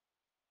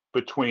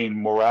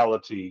between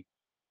morality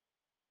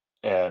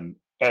and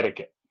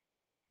etiquette,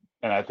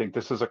 and I think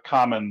this is a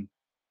common.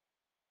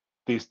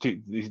 These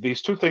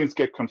two things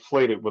get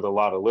conflated with a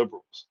lot of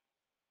liberals.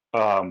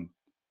 A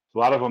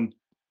lot of them,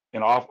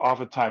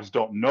 oftentimes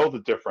don't know the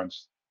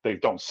difference. They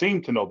don't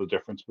seem to know the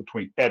difference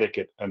between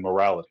etiquette and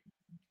morality.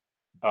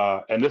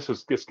 And this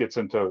gets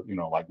into,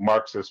 like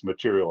Marxist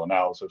material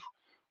analysis,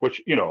 which,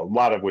 a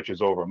lot of which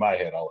is over my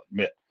head, I'll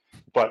admit.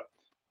 But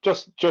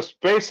just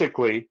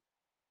basically,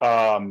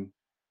 I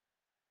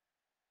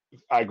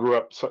grew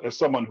up as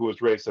someone who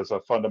was raised as a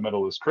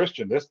fundamentalist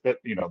Christian.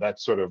 That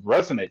sort of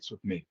resonates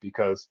with me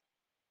because,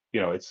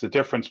 it's the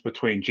difference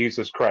between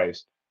Jesus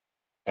Christ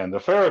and the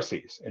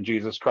Pharisees. And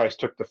Jesus Christ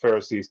took the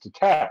Pharisees to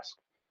task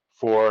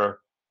for,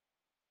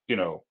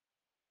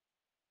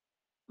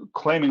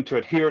 claiming to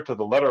adhere to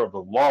the letter of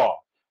the law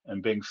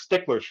and being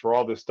sticklers for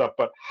all this stuff,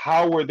 but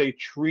how were they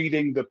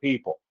treating the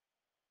people?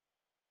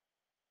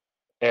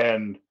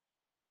 And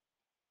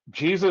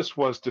Jesus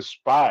was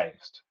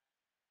despised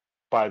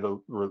by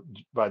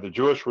the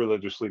Jewish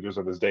religious leaders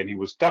of his day, and he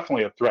was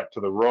definitely a threat to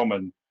the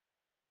Roman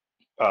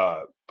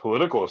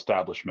political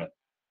establishment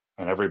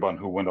and everyone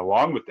who went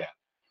along with that.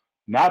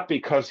 Not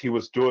because he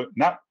was doing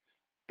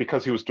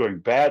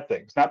bad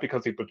things, not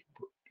because he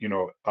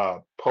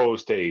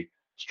posed a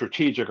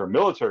strategic or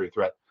military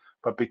threat,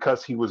 but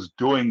because he was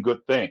doing good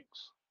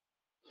things.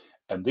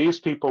 And these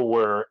people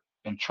were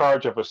in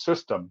charge of a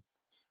system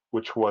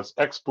which was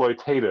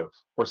exploitative,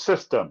 or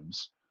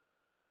systems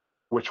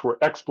which were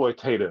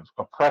exploitative,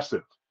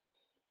 oppressive.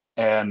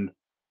 And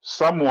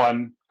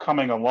someone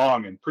coming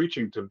along and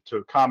preaching to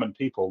common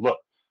people, look,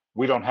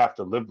 we don't have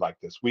to live like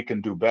this. We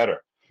can do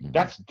better. Mm-hmm.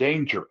 That's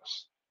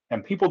dangerous.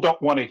 And people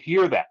don't want to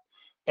hear that.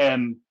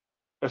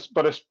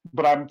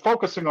 But I'm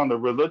focusing on the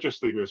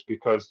religious leaders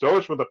because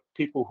those were the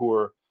people who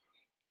were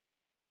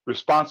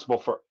responsible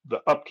for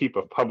the upkeep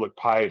of public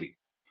piety.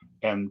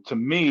 And to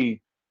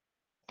me,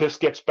 this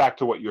gets back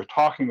to what you're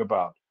talking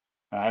about.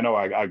 And I know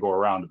I go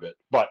around a bit,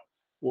 but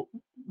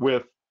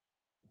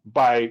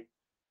by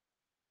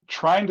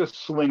trying to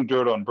sling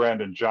dirt on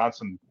Brandon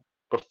Johnson,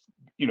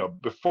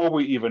 before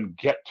we even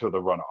get to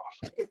the runoff,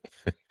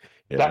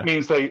 yeah. That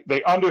means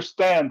they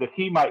understand that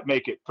he might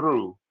make it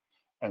through.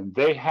 And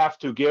they have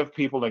to give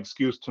people an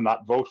excuse to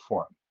not vote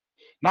for him.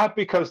 Not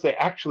because they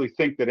actually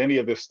think that any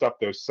of this stuff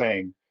they're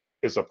saying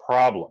is a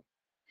problem,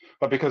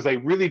 but because they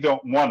really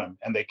don't want him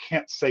and they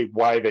can't say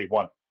why they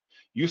want him.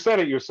 You said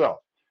it yourself.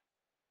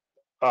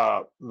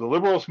 The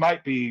liberals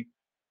might be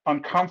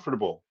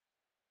uncomfortable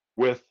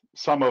with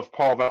some of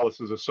Paul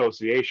Vallis's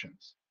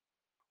associations,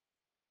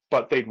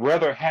 but they'd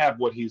rather have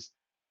what he's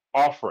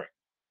offering.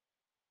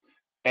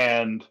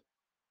 And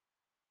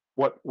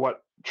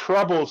what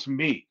troubles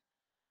me,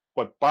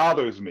 what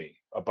bothers me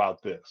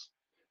about this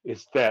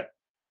is that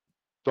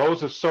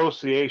those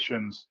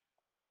associations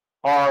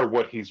are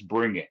what he's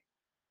bringing.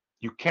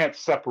 You can't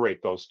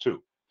separate those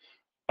two.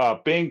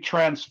 Being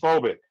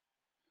transphobic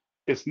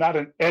is not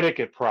an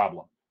etiquette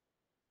problem.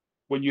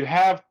 When you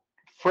have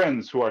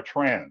friends who are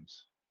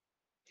trans,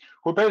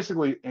 who are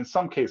basically, in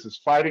some cases,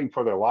 fighting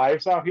for their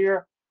lives out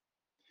here,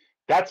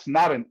 that's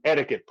not an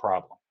etiquette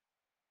problem.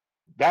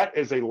 That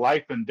is a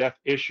life and death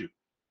issue.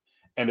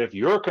 And if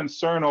you're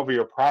concerned over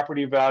your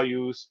property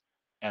values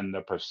and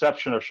the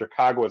perception of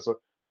Chicago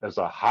as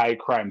a high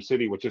crime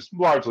city, which is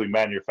largely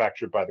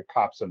manufactured by the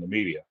cops and the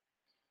media,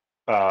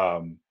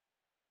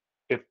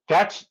 if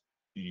that's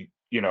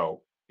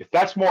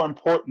more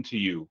important to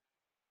you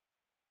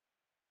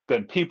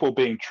than people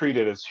being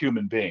treated as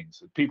human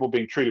beings, people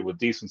being treated with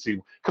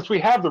decency, because we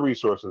have the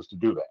resources to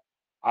do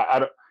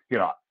that.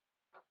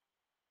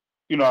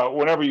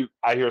 Whenever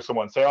I hear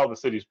someone say, "Oh, the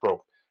city's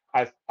broke,"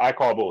 I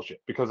call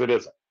bullshit because it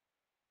isn't.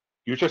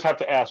 You just have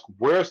to ask,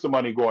 where's the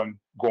money going?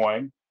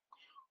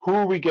 Who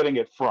are we getting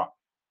it from?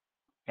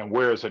 And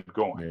where is it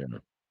going? Yeah.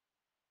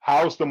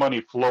 How's the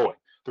money flowing?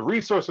 The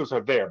resources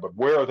are there, but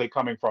where are they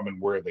coming from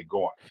and where are they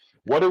going?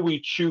 What do we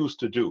choose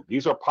to do?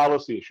 These are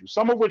policy issues,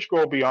 some of which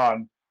go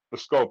beyond the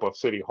scope of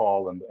City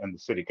Hall and the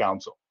City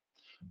Council.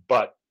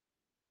 But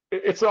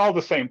it's all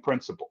the same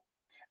principle.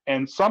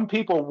 And some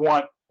people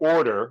want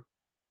order.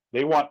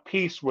 They want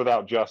peace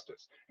without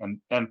justice. And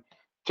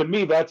to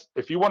me, that's,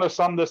 if you want to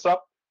sum this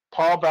up,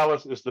 Paul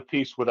Vallis is the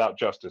peace without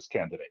justice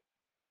candidate.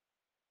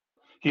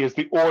 He is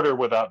the order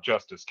without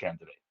justice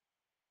candidate.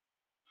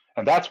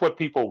 And that's what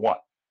people want.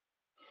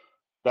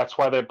 That's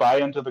why they buy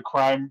into the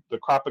crime, the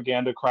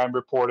propaganda, crime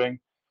reporting.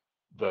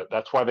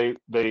 That's why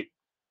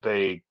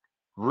they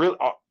really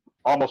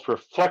almost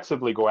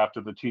reflexively go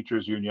after the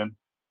teachers union,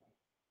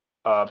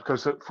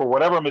 because for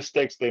whatever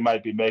mistakes they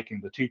might be making,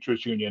 the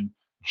teachers union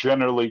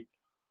generally,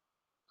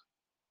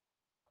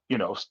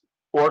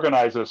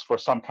 organizes for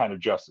some kind of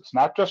justice,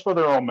 not just for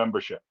their own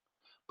membership,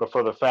 but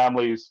for the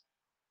families,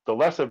 the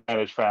less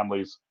advantaged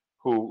families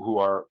who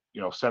are,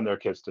 send their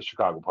kids to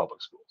Chicago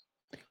public schools.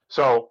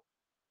 So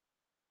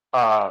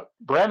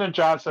Brandon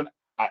Johnson,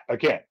 I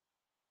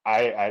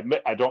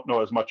admit I don't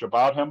know as much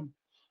about him,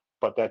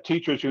 but that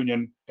teachers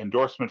union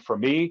endorsement for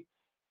me,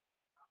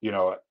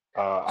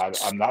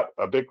 I'm not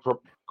a big.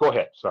 Go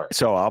ahead. Sorry.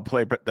 So I'll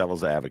play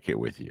devil's advocate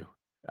with you.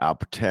 I'll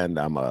pretend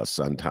I'm a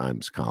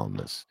Sun-Times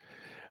columnist.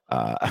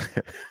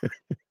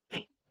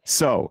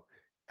 So,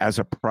 as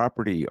a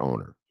property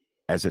owner,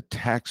 as a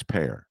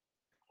taxpayer,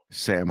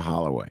 Sam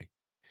Holloway,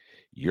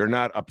 you're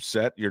not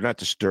upset, you're not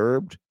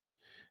disturbed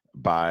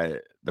by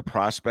the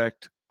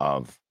prospect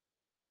of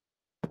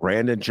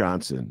Brandon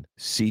Johnson,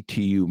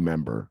 CTU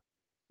member,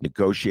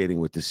 negotiating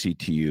with the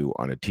CTU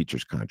on a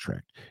teacher's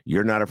contract.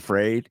 You're not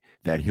afraid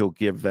that he'll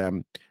give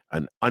them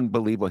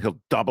he'll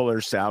double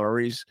their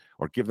salaries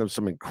or give them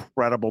some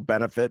incredible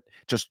benefit,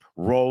 just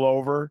roll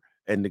over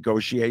and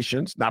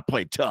negotiations, not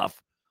play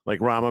tough like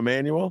Rahm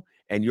Emanuel,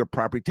 and your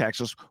property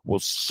taxes will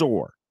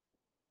soar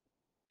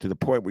to the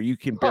point where you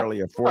can barely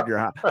afford your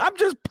house.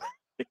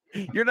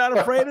 You're not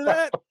afraid of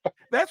that?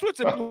 That's what's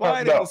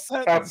implied in the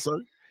sentence.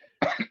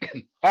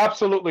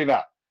 Absolutely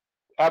not.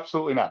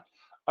 Absolutely not.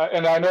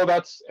 And I know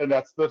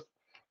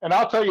and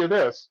I'll tell you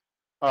this.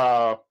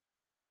 I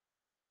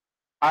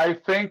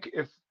think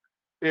if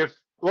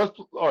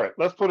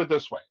let's put it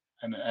this way.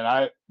 And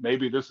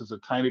maybe this is a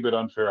tiny bit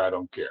unfair. I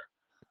don't care.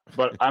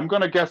 But I'm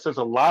going to guess there's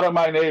a lot of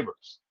my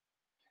neighbors.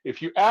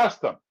 If you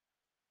ask them,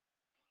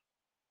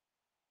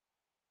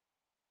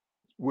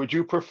 would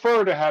you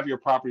prefer to have your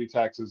property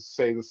taxes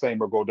stay the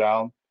same or go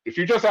down? If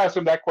you just ask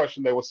them that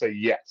question, they will say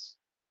yes.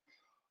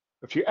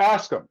 If you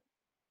ask them,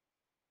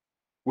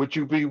 would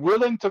you be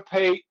willing to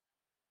pay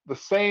the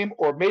same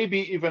or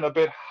maybe even a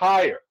bit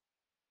higher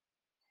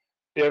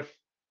if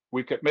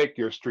we could make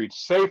your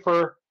streets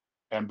safer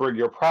and bring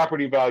your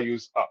property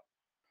values up?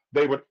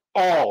 They would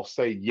all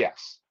say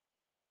yes.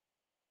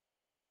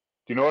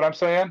 Do you know what I'm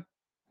saying?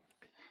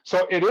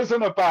 So it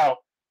isn't about,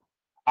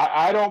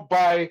 I don't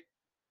buy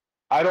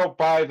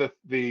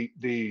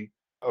the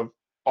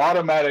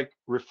automatic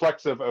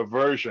reflexive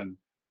aversion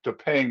to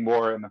paying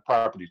more in the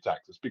property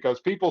taxes, because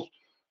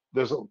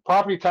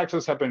property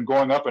taxes have been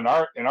going up in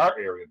our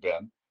area,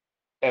 Ben,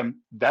 and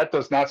that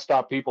does not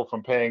stop people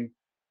from paying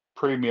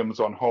premiums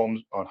on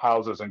homes, on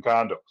houses and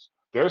condos.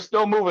 They're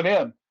still moving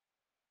in.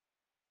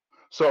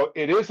 So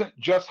it isn't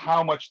just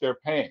how much they're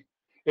paying.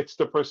 It's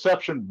the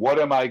perception, what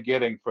am I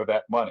getting for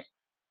that money?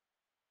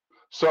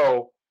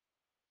 So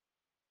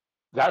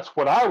that's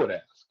what I would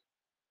ask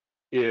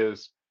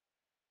is,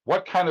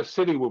 what kind of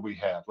city would we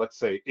have, let's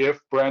say, if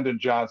Brandon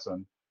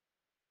Johnson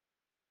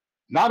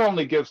not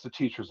only gives the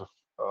teachers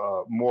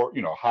more,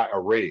 a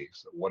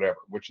raise or whatever,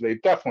 which they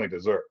definitely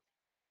deserve.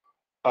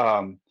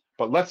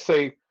 But let's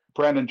say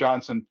Brandon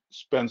Johnson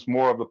spends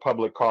more of the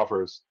public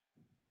coffers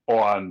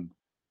on,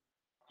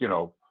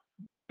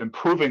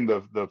 improving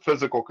the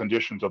physical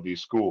conditions of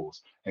these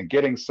schools and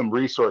getting some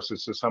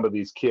resources to some of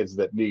these kids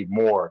that need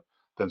more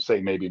than,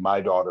 say, maybe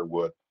my daughter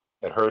would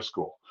at her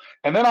school.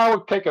 And then I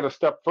would take it a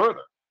step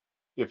further.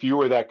 If you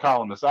were that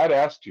columnist, I'd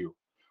ask you,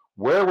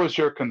 where was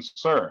your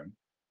concern?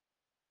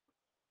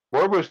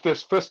 Where was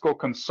this fiscal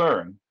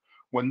concern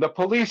when the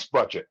police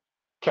budget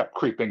kept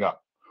creeping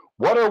up?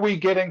 What are we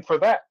getting for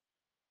that?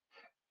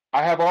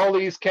 I have all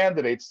these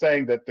candidates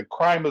saying that the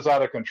crime is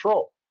out of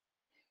control.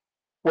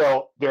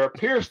 Well, there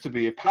appears to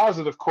be a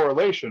positive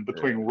correlation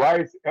between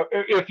rise.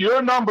 If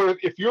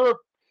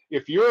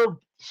your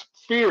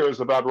fears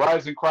about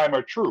rising crime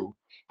are true,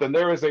 then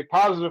there is a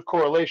positive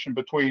correlation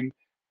between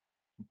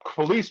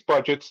police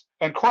budgets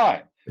and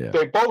crime. Yeah.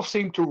 They both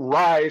seem to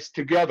rise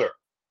together.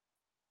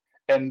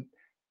 And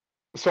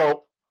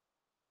so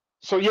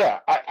yeah,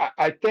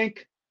 I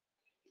think,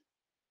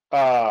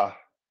 again,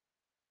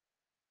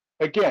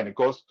 it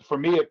goes, for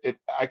me,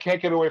 I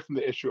can't get away from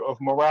the issue of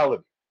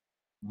morality.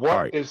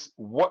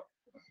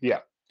 Yeah.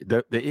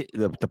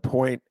 The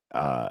point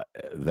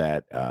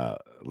that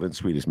Lynn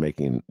Sweet is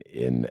making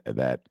in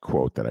that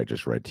quote that I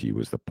just read to you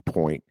is the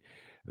point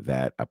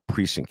that a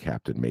precinct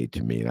captain made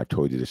to me. And I've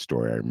told you this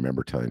story. I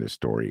remember telling this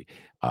story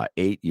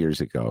 8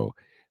 years ago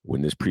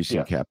when this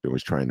precinct captain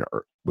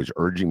was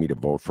urging me to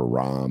vote for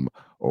Rahm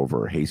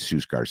over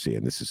Jesus Garcia.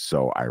 And this is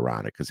so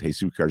ironic because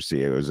Jesus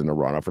Garcia was in a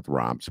runoff with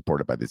Rahm,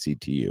 supported by the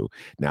CTU.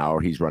 Now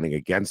he's running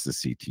against the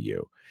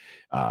CTU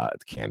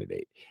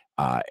candidate.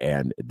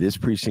 And this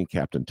precinct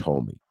captain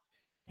told me,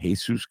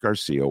 Jesus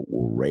Garcia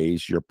will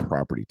raise your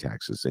property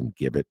taxes and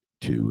give it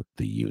to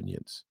the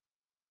unions.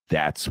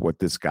 That's what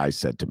this guy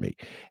said to me,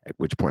 at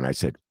which point I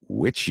said,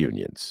 which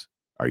unions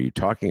are you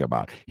talking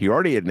about? He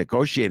already had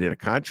negotiated a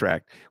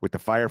contract with the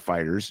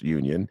firefighters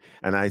union.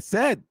 And I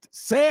said,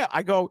 Sam,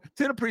 I go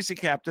to the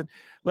precinct captain,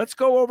 let's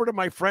go over to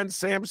my friend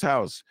Sam's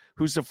house,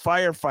 who's a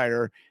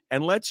firefighter,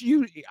 and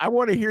I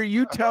want to hear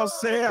you tell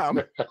Sam.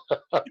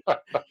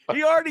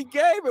 He already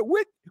gave it.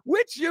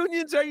 Which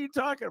unions are you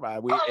talking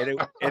about?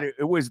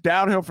 It was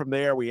downhill from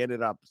there. We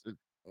ended up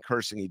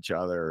cursing each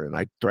other, and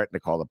I threatened to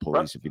call the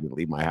police if he didn't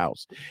leave my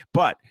house.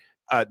 But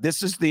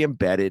this is the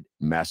embedded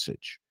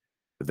message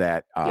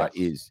that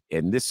is,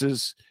 and this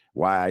is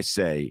why I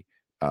say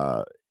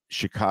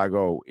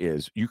Chicago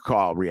is, you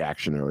call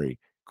reactionary,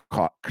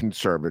 call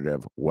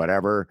conservative,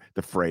 whatever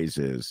the phrase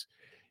is.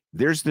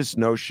 There's this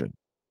notion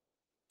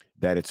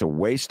that it's a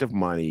waste of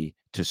money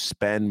to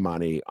spend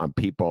money on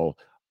people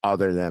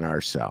other than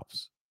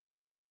ourselves.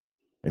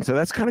 And so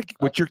that's kind of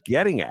what you're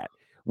getting at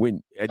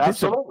when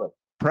absolutely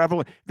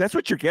prevalent. That's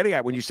what you're getting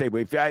at when you say,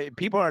 well, if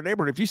people in our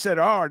neighborhood, if you said,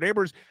 our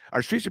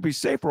streets would be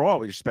safer,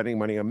 you're spending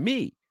money on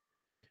me.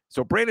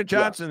 So Brandon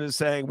Johnson is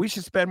saying we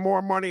should spend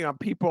more money on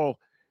people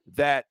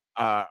that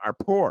are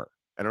poor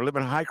and are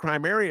living in high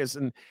crime areas.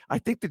 And I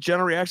think the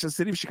general reaction of the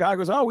city of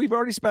Chicago is, we've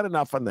already spent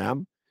enough on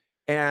them.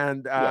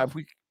 And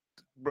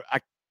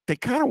they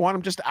kind of want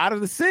them just out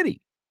of the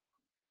city.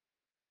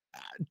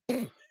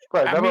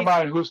 Right. Never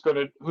mind who's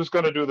gonna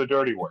do the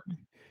dirty work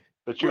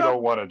that you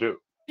don't want to do.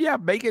 Yeah,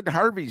 make it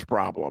Harvey's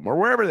problem or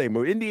wherever they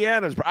move.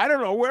 Indiana's, I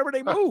don't know, wherever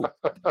they move.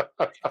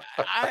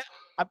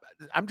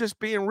 I'm just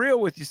being real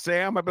with you,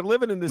 Sam. I've been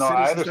living in this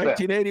city since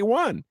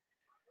 1981.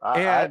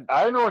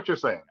 I know what you're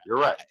saying. You're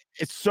right.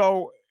 It's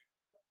so.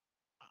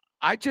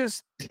 I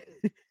just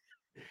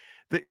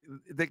the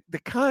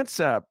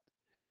concept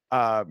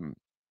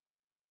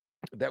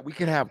that we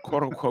could have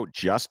quote unquote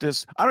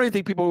justice. I don't even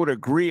think people would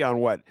agree on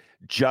what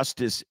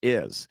justice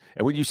is.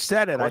 And when you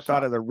said it, I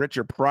thought of the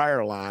Richard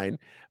Pryor line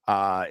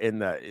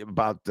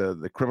about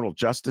the criminal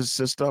justice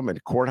system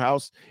and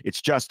courthouse.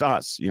 It's just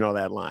us,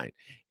 that line,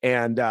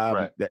 and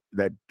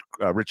that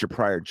Richard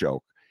Pryor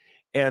joke.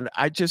 And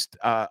I just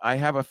I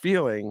have a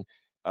feeling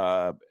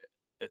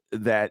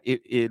that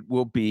it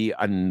will be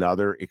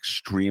another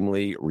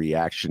extremely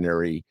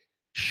reactionary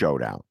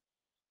showdown.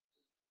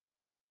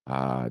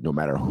 No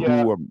matter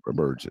who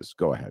emerges.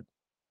 Go ahead.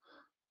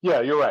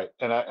 Yeah, you're right,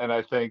 and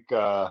I think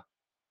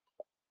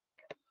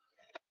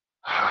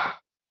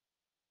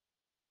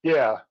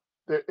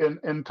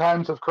in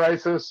times of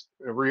crisis,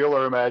 real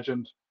or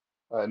imagined,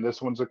 and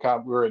this one's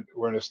we're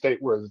in a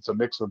state where it's a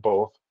mix of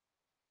both.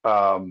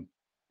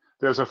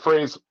 There's a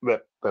phrase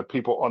that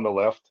people on the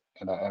left,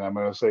 and I'm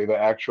going to say the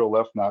actual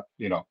left, not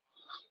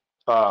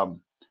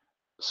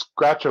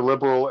scratch a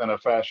liberal and a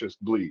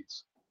fascist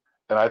bleeds.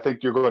 And I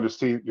think you're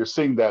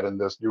seeing that in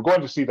this. You're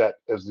going to see that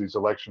as these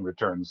election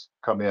returns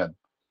come in,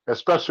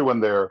 especially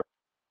when they're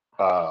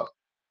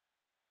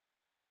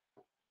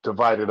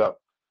divided up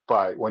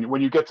by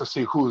when you get to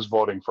see who's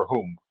voting for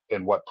whom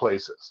in what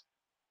places.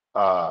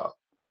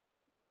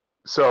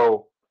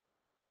 So,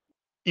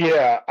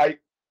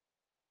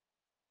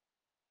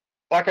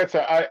 like I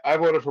said, I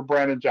voted for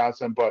Brandon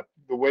Johnson, but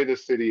the way the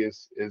city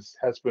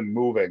has been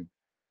moving,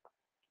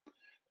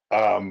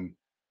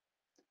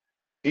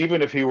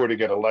 even if he were to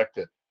get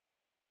elected,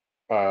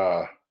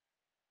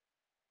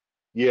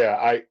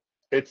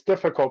 it's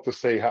difficult to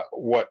say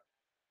what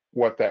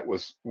that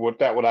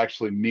would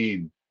actually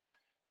mean,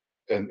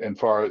 and as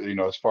far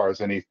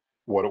as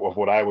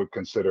what I would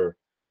consider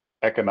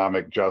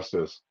economic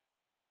justice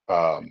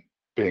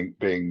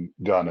being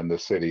done in the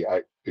city.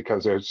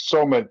 Because there'd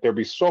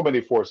be so many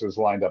forces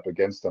lined up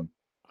against them.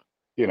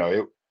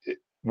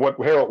 What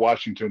Harold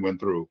Washington went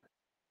through,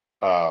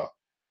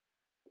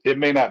 it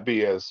may not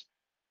be as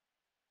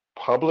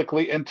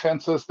publicly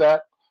intense as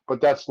that,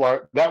 but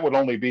that would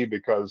only be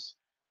because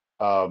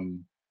so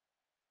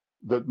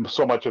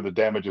much of the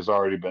damage has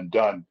already been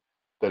done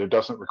that it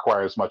doesn't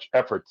require as much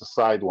effort to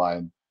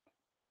sideline,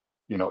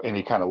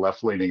 any kind of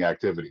left-leaning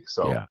activity.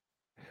 So. Yeah.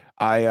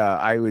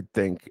 I would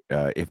think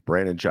if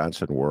Brandon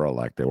Johnson were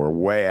elected, we're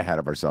way ahead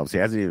of ourselves. He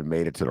hasn't even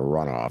made it to the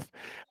runoff.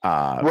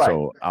 Right.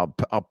 So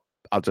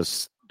I'll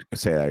just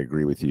say I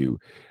agree with you.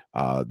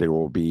 There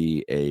will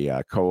be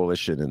a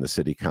coalition in the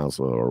city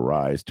council that will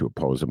rise to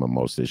oppose him on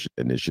most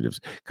initiatives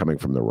coming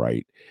from the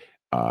right,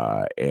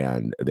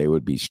 and they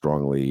would be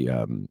strongly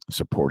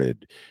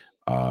supported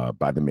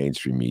by the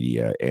mainstream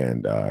media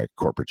and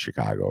corporate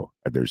Chicago.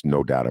 There's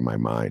no doubt in my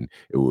mind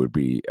it would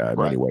be in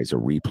many ways a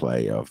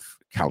replay of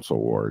council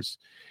wars,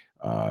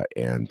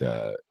 and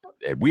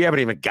we haven't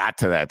even got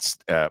to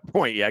that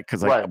point yet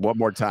because one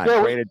more time.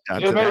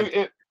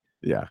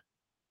 Yeah.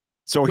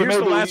 So here's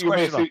the last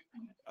question.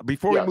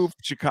 Before we move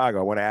to Chicago,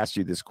 I want to ask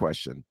you this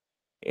question,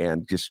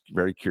 and just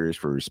very curious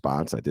for a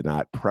response. I did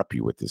not prep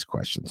you with this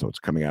question, so it's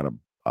coming out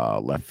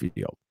of left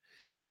field.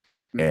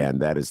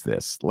 And that is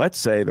this. Let's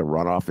say the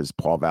runoff is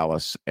Paul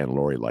Vallis and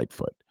Lori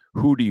Lightfoot.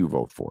 Who do you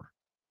vote for?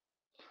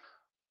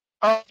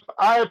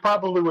 I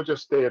probably would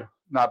just stay and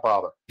not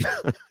bother.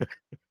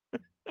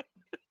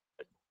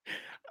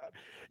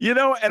 And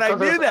I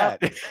knew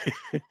that.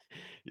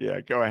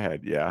 Yeah, go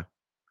ahead. Yeah.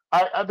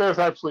 There's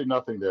absolutely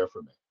nothing there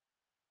for me.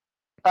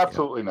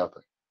 Absolutely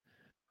nothing.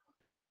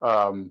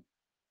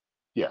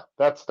 Yeah,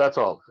 that's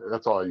all.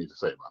 That's all I need to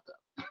say about that.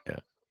 Yeah.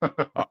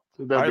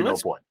 There'd be no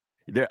point.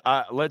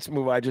 Let's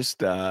move. I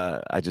just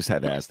had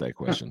to ask that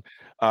question.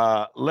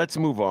 Let's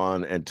move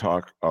on and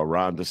talk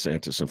Ron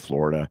DeSantis in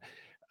Florida.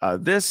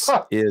 This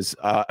is.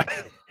 I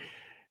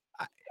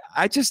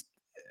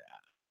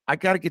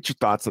got to get your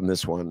thoughts on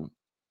this one.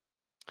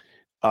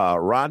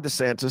 Ron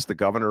DeSantis, the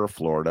governor of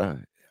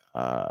Florida,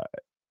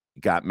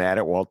 got mad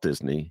at Walt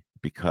Disney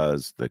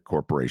because the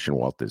corporation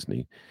Walt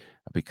Disney,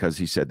 because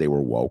he said they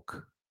were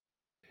woke,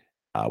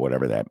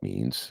 whatever that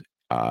means,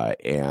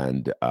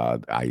 and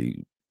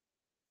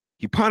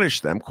he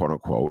punished them, quote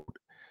unquote,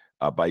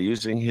 by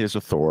using his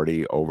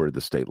authority over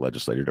the state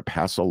legislature to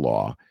pass a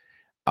law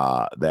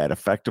that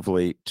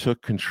effectively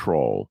took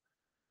control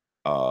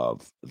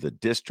of the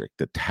district,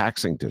 the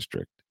taxing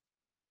district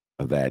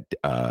that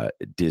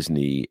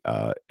Disney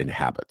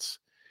inhabits.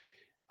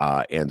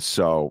 And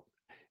so,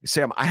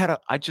 Sam, I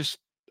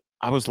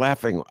was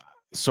laughing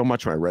so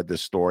much when I read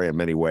this story in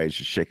many ways,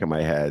 just shaking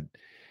my head.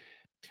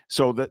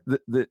 So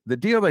the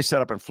deal they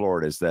set up in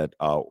Florida is that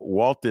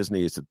Walt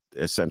Disney is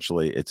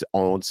essentially its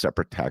own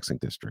separate taxing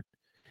district,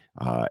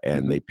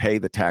 and they pay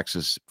the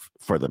taxes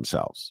for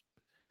themselves.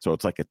 So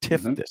it's like a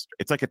TIF district.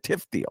 It's like a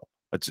TIF deal.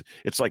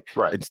 It's like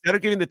instead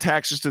of giving the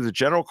taxes to the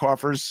general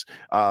coffers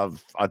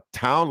of a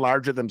town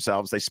larger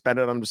themselves, they spend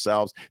it on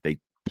themselves. They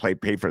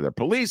pay for their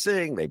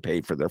policing, they pay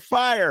for their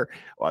fire,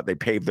 they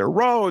pave their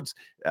roads.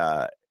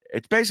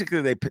 It's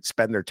basically they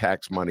spend their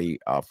tax money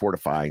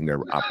fortifying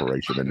their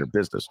operation and their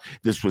business.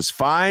 This was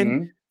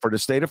fine for the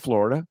state of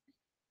Florida.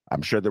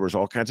 I'm sure there was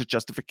all kinds of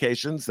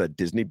justifications that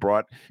Disney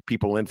brought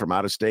people in from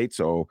out of state.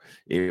 So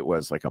it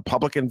was like a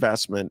public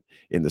investment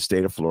in the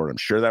state of Florida. I'm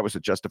sure that was a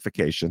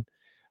justification.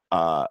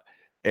 But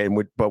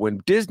when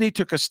Disney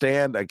took a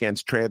stand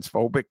against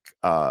transphobic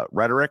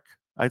rhetoric,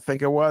 I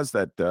think it was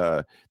that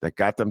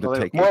got them to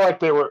take more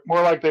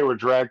like they were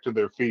dragged to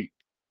their feet.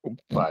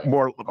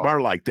 More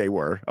like they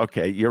were.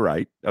 Okay, you're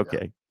right.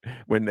 Okay. Yeah.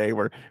 When they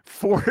were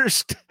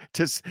forced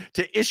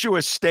to issue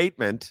a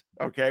statement,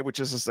 okay, which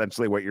is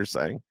essentially what you're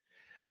saying,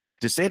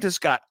 DeSantis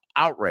got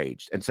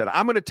outraged and said,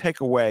 I'm going to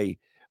take away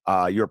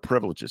your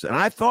privileges. And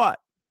I thought,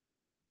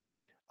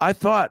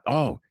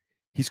 oh,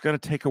 he's going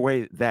to take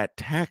away that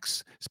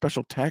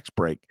special tax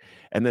break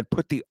and then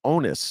put the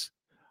onus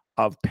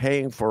of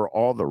paying for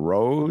all the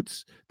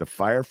roads, the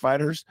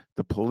firefighters,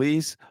 the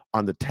police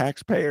on the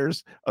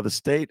taxpayers of the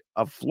state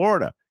of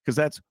Florida, because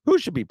that's who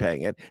should be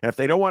paying it. And if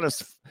they don't want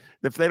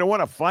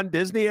to fund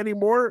Disney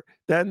anymore,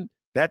 then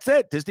that's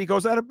it. Disney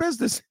goes out of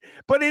business.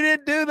 But he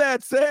didn't do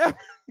that, Sam.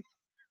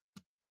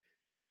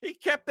 He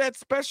kept that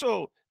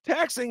special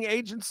taxing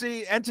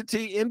agency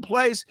entity in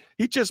place.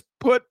 He just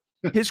put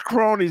his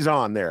cronies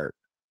on there.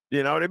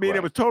 You know what I mean? Right.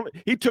 It was totally.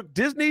 He took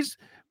Disney's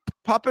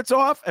puppets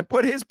off and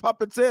put his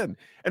puppets in,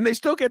 and they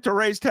still get to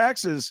raise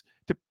taxes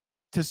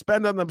to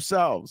spend on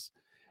themselves.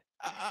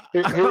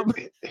 Go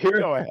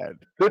ahead.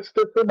 This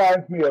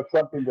reminds me of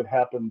something that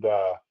happened.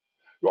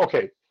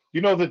 Okay,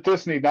 you know that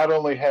Disney not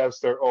only has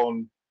their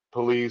own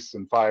police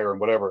and fire and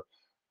whatever,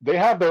 they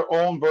have their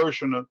own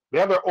version. They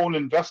have their own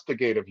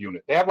investigative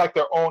unit. They have like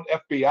their own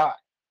FBI.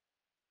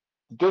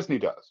 Disney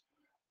does.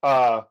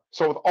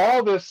 So with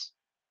all this,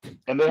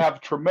 and they have a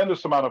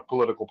tremendous amount of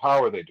political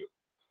power. They do.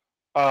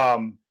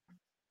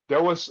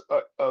 There was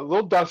a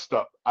little dust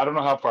up. I don't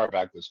know how far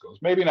back this goes.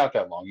 Maybe not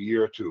that long, a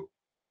year or two,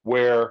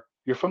 where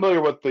you're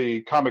familiar with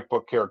the comic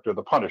book character,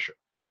 the Punisher.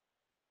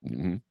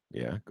 Mm-hmm.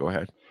 Yeah, go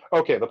ahead.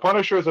 Okay, the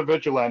Punisher is a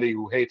vigilante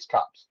who hates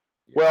cops.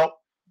 Yeah. Well,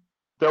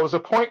 there was a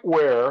point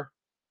where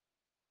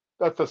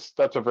that's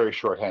a very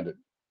short-handed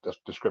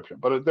description,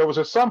 but there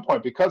was some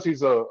point, because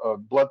he's a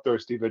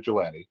bloodthirsty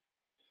vigilante,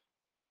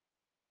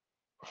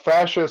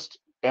 fascist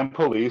and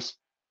police,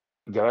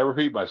 did I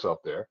repeat myself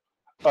there,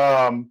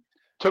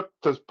 took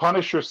the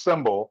Punisher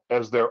symbol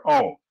as their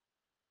own.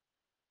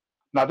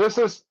 Now, this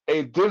is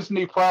a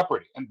Disney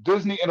property and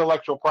Disney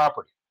intellectual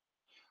property.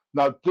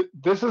 Now,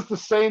 this is the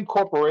same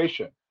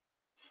corporation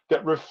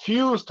that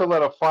refused to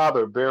let a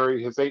father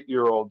bury his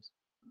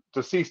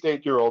deceased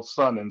 8-year-old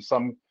son in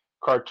some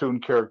cartoon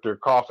character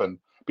coffin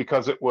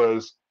because it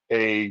was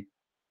a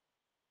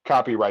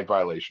copyright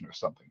violation or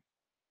something.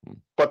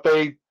 But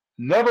they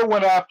never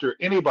went after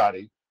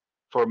anybody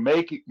for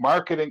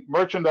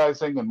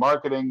merchandising and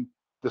marketing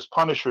this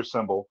Punisher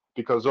symbol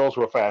because those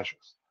were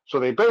fascists. So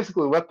they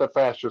basically let the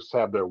fascists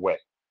have their way.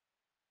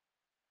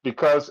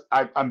 because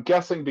I'm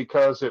guessing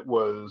because it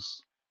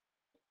was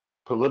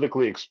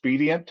politically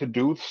expedient to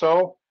do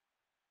so.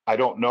 I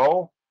don't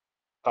know.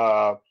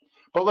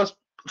 But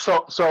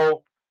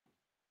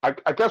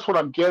I guess what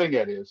I'm getting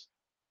at is,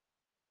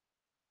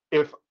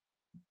 if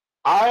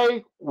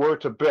I were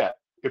to bet,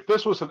 if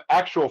this was an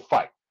actual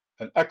fight,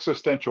 an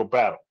existential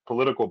battle,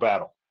 political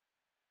battle,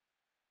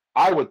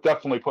 I would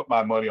definitely put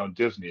my money on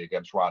Disney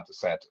against Ron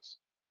DeSantis.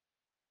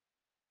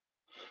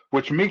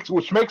 Which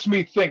makes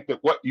me think that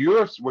what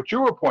you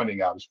were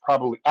pointing out is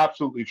probably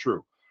absolutely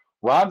true.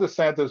 Ron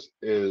DeSantis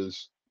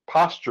is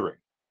posturing.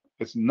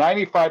 It's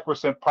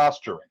 95%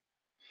 posturing.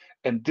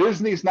 And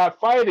Disney's not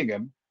fighting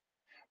him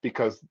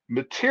because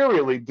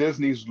materially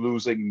Disney's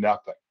losing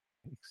nothing.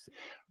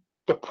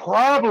 The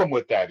problem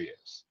with that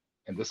is,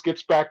 and this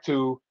gets back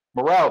to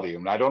morality,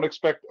 and I don't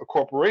expect a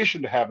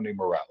corporation to have any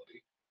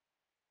morality,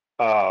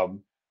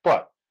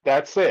 but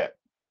that said,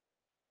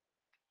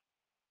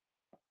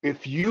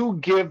 if you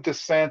give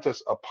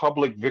DeSantis a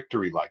public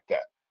victory like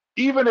that,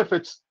 even if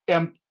it's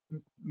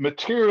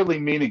materially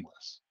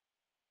meaningless,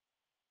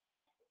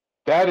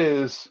 that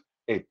is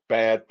a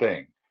bad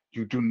thing.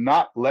 You do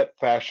not let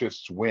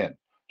fascists win.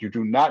 You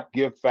do not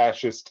give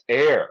fascists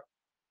air.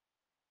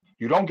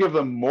 You don't give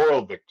them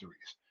moral victories.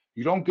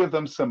 You don't give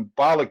them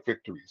symbolic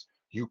victories.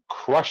 You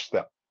crush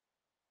them.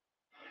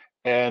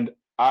 And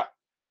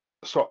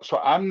so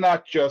I'm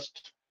not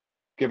just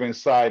giving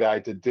side eye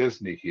to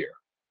Disney here.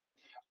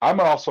 I'm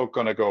also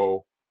going to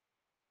go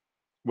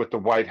with the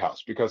White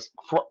House because,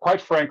 quite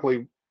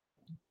frankly,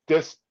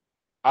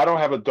 I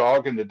don't have a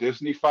dog in the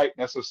Disney fight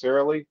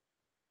necessarily.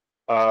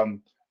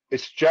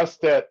 It's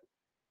just that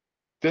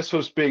this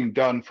was being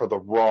done for the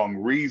wrong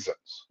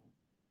reasons.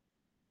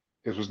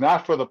 It was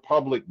not for the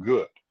public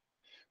good.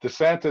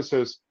 DeSantis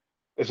is,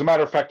 as a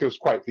matter of fact, it was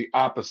quite the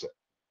opposite.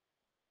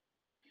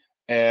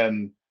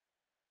 And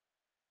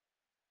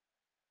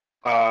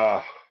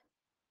so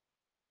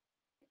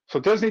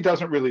Disney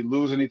doesn't really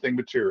lose anything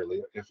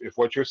materially, if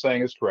what you're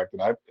saying is correct,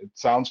 and it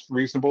sounds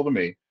reasonable to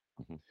me.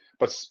 Mm-hmm.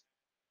 But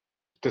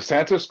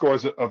DeSantis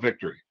scores a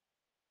victory,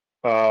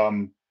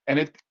 and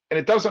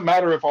it doesn't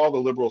matter if all the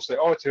liberals say,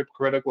 "Oh, it's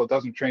hypocritical. It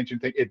doesn't change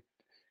anything."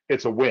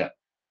 It's a win.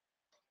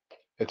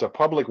 It's a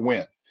public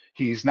win.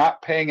 He's not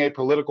paying a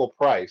political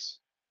price.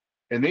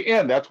 In the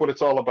end, that's what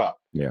it's all about.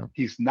 Yeah.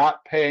 He's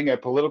not paying a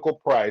political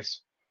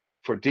price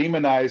for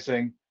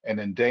demonizing and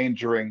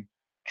endangering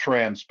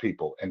trans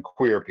people and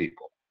queer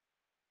people.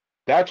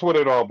 That's what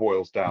it all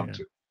boils down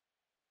to.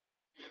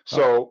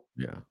 So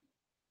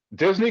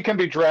Disney can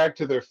be dragged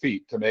to their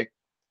feet to make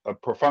a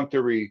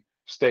perfunctory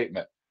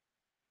statement,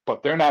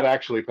 but they're not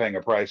actually paying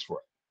a price for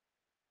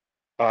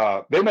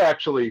it. They may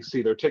actually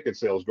see their ticket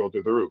sales go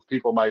through the roof.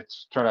 People might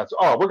turn out and say,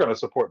 "Oh, we're going to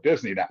support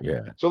Disney now."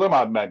 Yeah. So they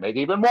might make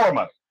even more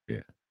money.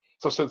 Yeah.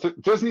 So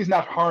Disney's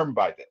not harmed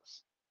by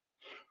this.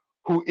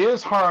 Who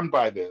is harmed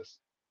by this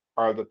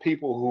are the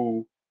people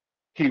who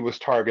he was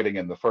targeting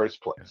in the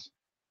first place. Yeah.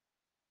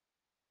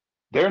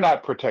 They're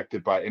not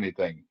protected by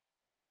anything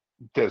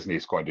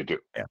Disney's going to do.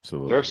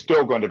 Absolutely. They're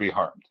still going to be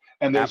harmed.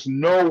 And there's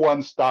no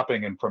one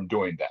stopping him from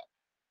doing that.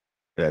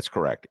 That's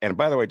correct. And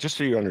by the way, just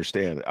so you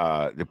understand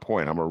the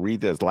point, I'm going to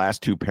read the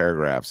last two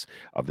paragraphs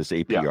of this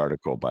AP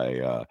article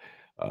by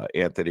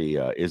Anthony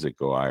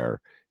Izagirre.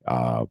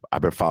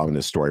 I've been following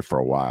this story for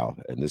a while,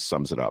 and this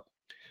sums it up.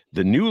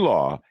 The new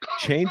law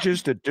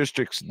changes the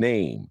district's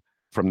name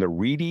from the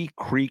Reedy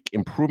Creek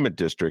Improvement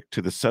District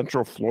to the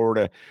Central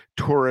Florida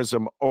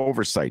Tourism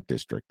Oversight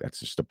District.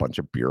 That's just a bunch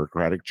of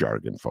bureaucratic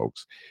jargon,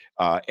 folks.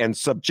 And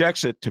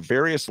subjects it to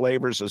various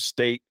layers of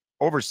state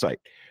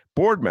oversight.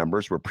 Board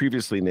members were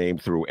previously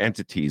named through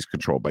entities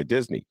controlled by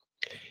Disney.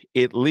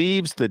 It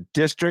leaves the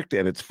district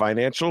and its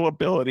financial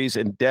abilities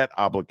and debt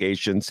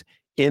obligations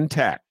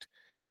intact,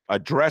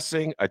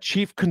 addressing a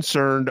chief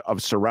concern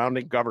of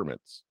surrounding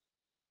governments.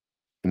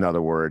 In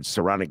other words,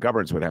 surrounding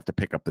governments would have to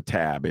pick up the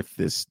tab if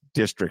this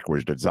district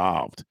was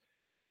dissolved.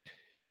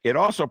 It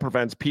also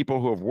prevents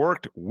people who have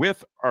worked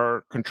with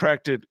or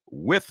contracted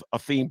with a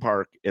theme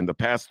park in the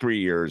past 3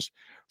 years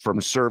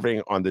from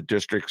serving on the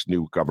district's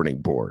new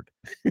governing board,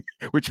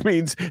 which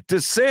means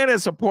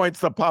DeSantis appoints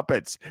the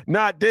puppets,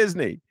 not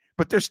Disney,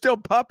 but they're still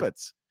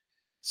puppets.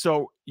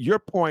 So your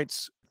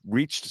points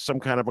reached some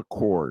kind of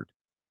accord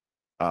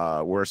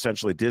where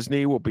essentially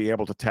Disney will be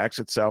able to tax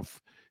itself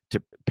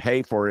to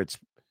pay for its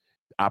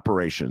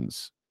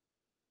operations,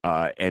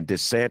 and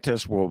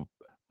DeSantis will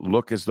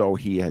look as though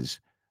he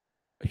has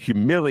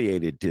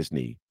humiliated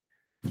Disney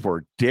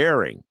for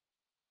daring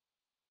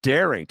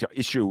to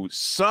issue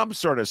some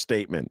sort of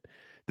statement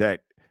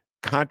that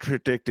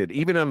contradicted,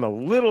 even on the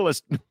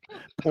littlest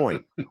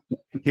point,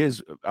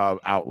 his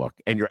outlook.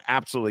 And you're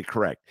absolutely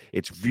correct.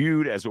 It's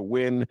viewed as a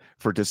win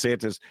for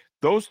DeSantis.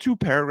 Those two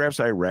paragraphs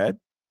I read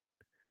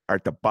are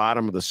at the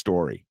bottom of the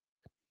story.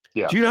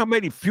 Yeah. Do you know how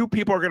many few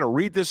people are going to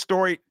read this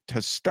story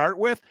to start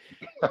with?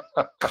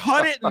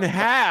 Cut it in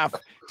half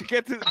to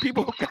get to the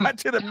people who got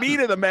to the meat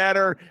of the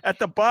matter at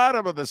the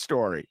bottom of the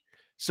story.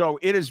 So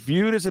it is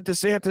viewed as a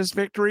DeSantis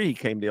victory. He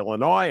came to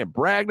Illinois and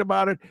bragged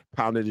about it,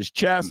 pounded his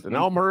chest in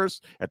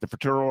Elmhurst at the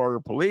Fraternal Order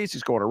of Police.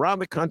 He's going around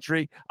the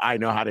country. I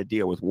know how to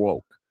deal with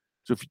woke.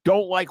 So if you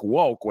don't like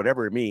woke,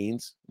 whatever it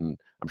means, and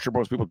I'm sure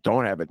most people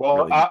don't have it.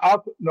 Well, really.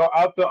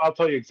 I'll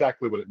tell you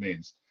exactly what it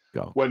means.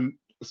 Go.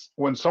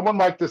 When someone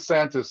like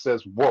DeSantis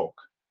says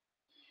woke,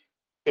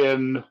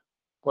 they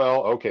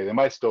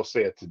might still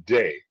say it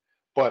today,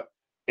 but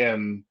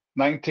in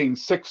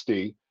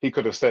 1960, he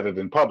could have said it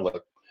in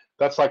public.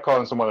 That's like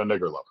calling someone a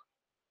nigger lover.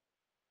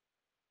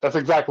 That's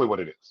exactly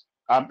what it is.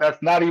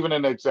 That's not even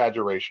an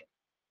exaggeration.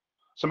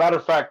 As a matter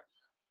of fact,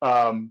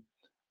 I'm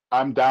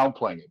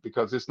downplaying it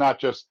because it's not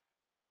just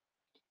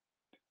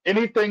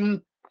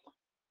anything,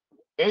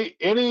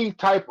 any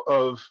type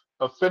of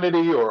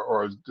affinity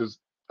or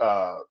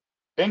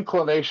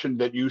inclination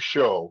that you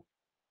show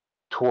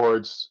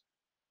towards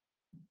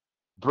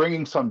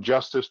bringing some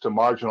justice to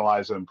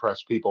marginalize and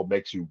oppressed people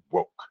makes you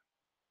woke.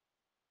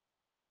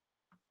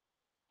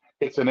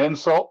 It's an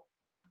insult.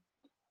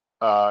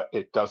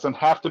 It doesn't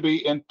have to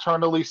be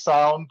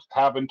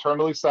have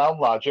internally sound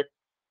logic.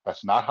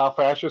 That's not how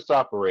fascists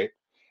operate.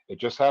 It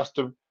just has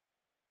to.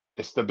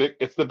 It's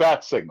the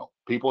bat signal.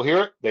 People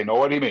hear it, they know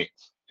what he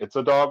means. It's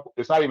not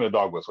even a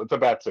dog whistle. It's a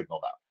bat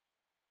signal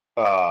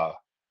now.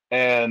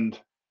 And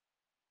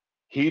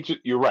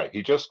you're right.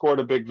 He just scored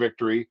a big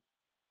victory,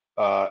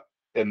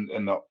 in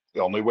the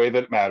only way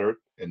that it mattered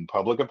in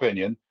public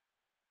opinion,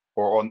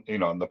 or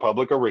in the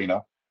public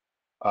arena.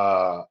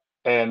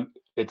 And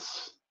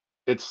it's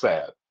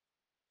sad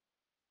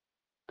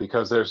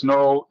because there's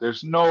no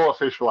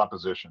official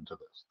opposition to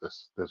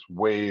this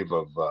wave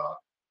of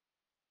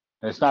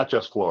and it's not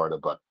just Florida,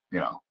 but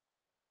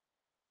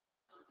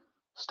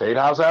state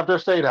house after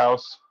state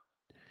house.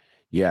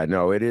 Yeah,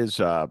 no, it is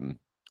a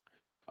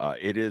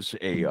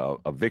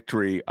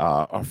victory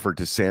for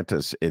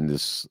DeSantis in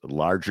this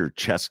larger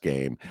chess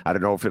game. I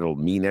don't know if it'll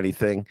mean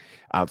anything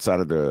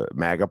outside of the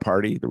MAGA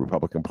party, the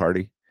Republican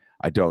Party.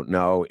 I don't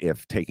know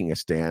if taking a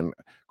stand,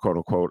 quote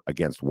unquote,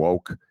 against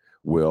woke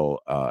will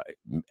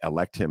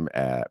elect him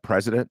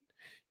president.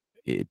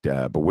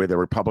 But where the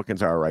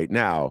Republicans are right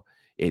now,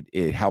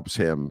 it helps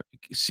him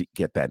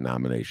get that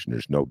nomination.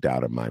 There's no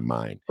doubt in my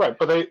mind. Right,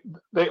 but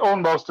they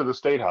own most of the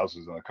state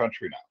houses in the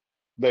country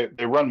now.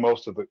 They run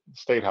most of the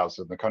state houses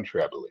in the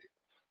country, I believe.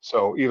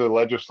 So either the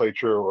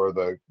legislature or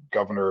the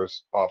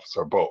governor's office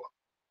or both.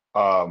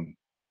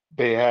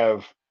 They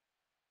have,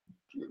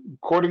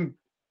 according,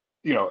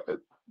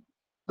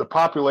 the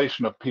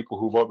population of people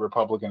who vote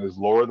Republican is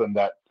lower than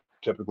that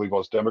typically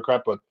votes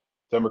Democratic,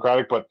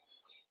 but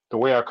the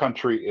way our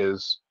country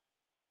is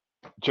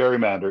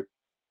gerrymandered,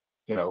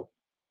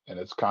 and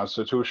it's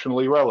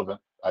constitutionally relevant,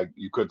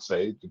 you could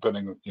say,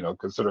 depending,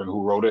 considering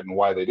who wrote it and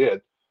why they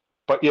did.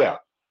 But yeah,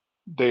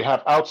 they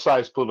have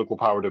outsized political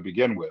power to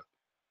begin with,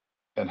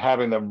 and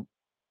having them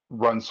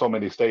run so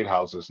many state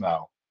houses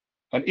now,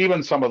 and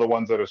even some of the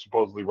ones that are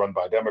supposedly run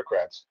by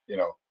Democrats,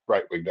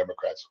 right-wing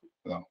Democrats,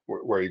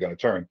 where are you going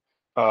to turn?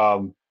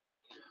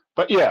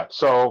 But yeah,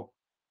 so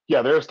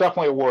yeah, there's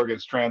definitely a war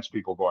against trans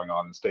people going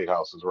on in state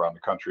houses around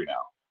the country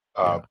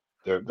now.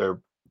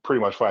 They're pretty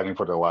much fighting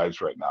for their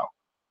lives right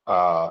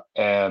now,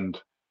 and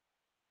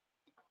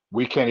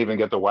we can't even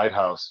get the White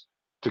House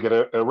to get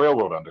a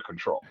railroad under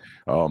control.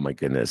 Oh my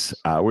goodness,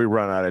 we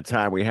run out of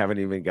time. We haven't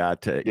even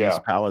got to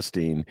East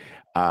Palestine,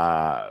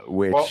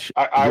 which well,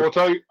 I will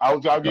tell you. I'll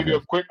give you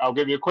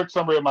a quick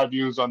summary of my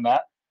views on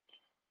that.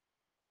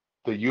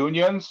 The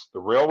unions, the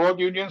railroad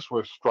unions,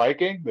 were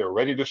striking. They were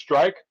ready to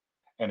strike,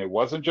 and it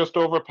wasn't just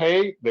over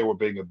pay. They were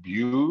being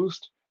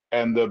abused,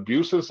 and the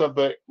abuses of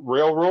the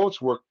railroads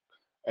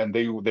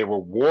they were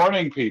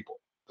warning people.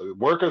 The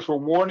workers were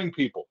warning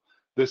people.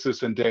 This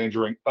is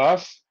endangering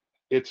us.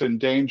 It's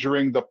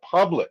endangering the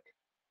public.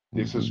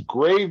 This is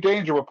grave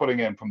danger we're putting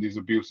in from these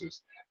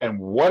abuses. And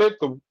what did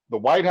the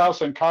White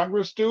House and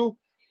Congress do?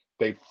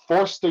 They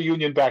forced the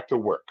union back to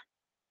work,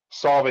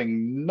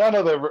 solving none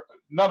of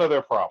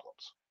their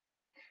problems.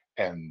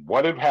 And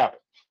what had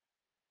happened?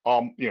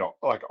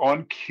 Like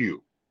on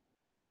cue.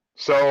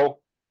 So,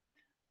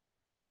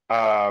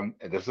 and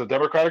this is a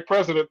Democratic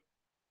president.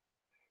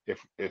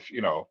 If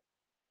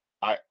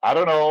I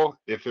don't know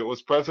if it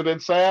was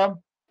President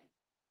Sam.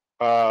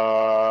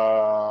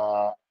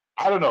 I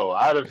don't know.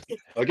 I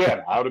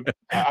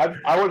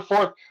would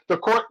force the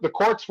court. The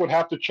courts would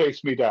have to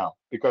chase me down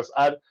because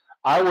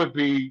I would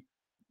be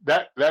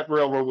that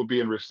railroad would be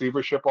in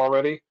receivership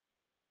already.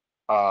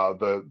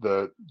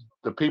 The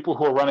people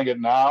who are running it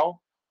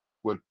now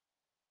would,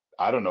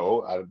 I don't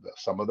know.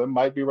 Some of them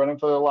might be running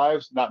for their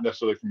lives, not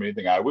necessarily from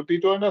anything I would be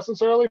doing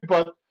necessarily,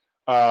 but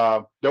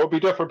there would be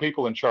different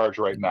people in charge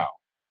right now.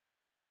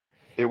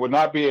 It would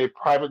not be a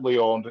privately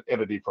owned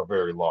entity for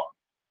very long.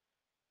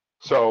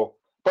 So,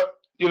 but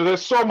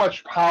there's so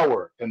much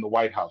power in the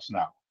White House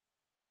now,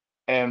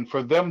 and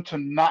for them to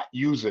not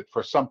use it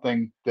for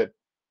something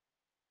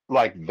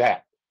like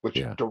that,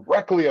 which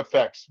directly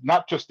affects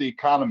not just the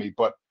economy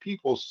but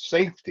people's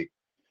safety,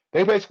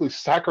 they basically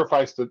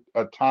sacrificed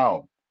a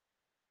town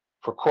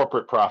for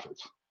corporate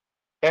profits.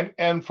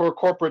 and for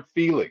corporate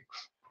feelings.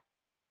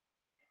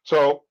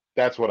 So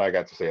that's what I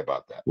got to say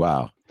about that.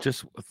 Wow.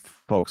 Just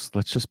folks,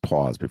 let's just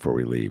pause before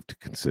we leave to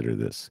consider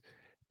this.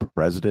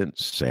 President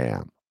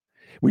Sam.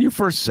 When you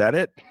first said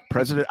it,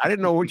 President, I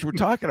didn't know what you were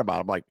talking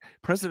about. I'm like,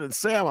 President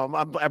Sam.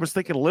 I was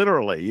thinking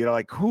literally,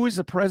 like, who is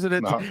the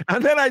president? No.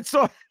 And then I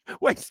saw,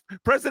 wait,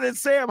 President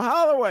Sam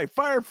Holloway,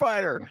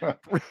 firefighter.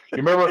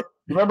 You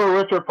remember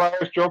Richard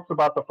Pryor's jokes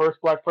about the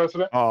first black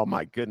president? Oh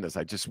my goodness!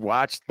 I just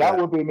watched that.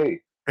 Would be me.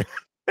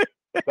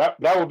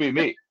 that would be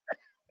me.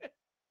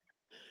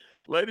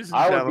 Ladies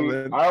and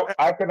gentlemen,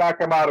 I could not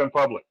come out in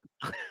public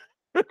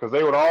because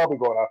they would all be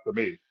going after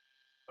me.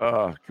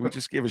 Can we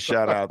just give a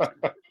shout out?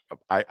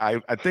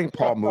 I think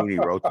Paul Mooney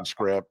wrote the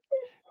script.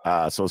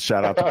 So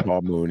shout out to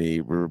Paul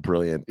Mooney. We're a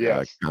brilliant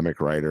comic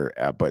writer.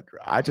 But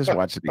I just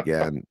watched it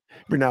again.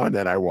 Every now and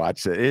then I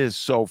watch it. It is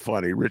so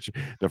funny.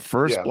 The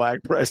first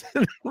black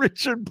president,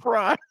 Richard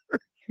Pryor.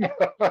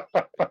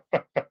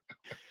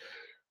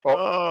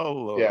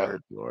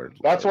 Lord.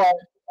 That's why,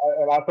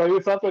 and I'll tell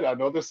you something. I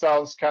know this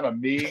sounds kind of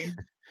mean,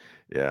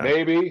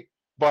 maybe,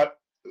 but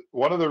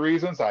one of the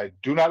reasons I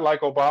do not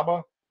like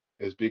Obama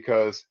is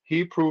because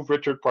he proved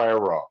Richard Pryor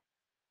wrong.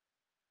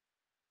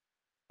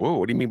 Whoa,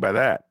 what do you mean by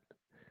that?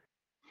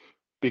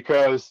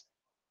 Because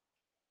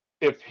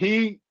if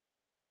he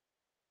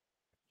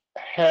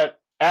had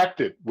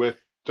acted with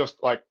just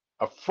like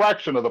a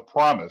fraction of the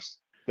promise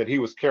that he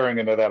was carrying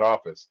into that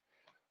office,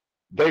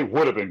 they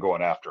would have been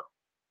going after him.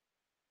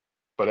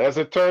 But as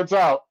it turns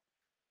out,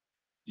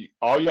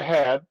 all you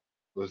had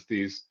was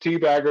these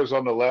teabaggers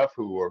on the left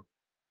who were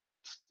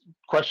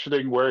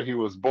questioning where he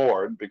was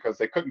born because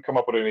they couldn't come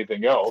up with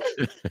anything else.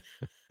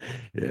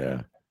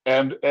 Yeah.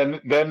 And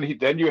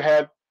then you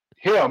had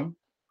him,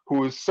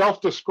 who is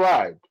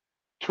self-described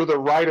to the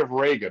right of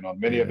Reagan on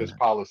many of his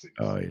policies.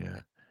 Oh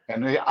yeah.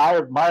 And I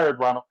admired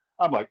Ronald.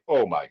 I'm like,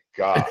 oh my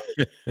God.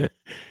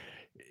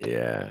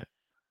 Yeah.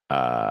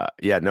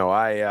 No,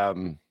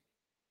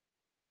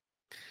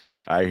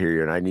 I hear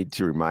you, and I need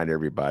to remind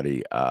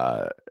everybody.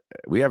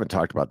 We haven't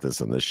talked about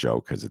this on this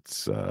show because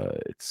it's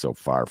so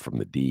far from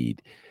the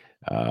deed.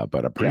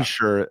 But I'm pretty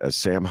sure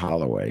Sam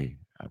Holloway,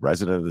 a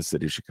resident of the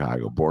city of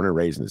Chicago, born and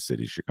raised in the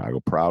city of Chicago,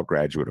 proud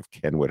graduate of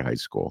Kenwood High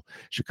School,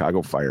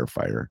 Chicago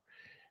firefighter,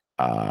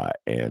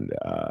 and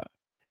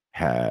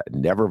had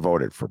never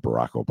voted for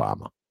Barack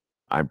Obama.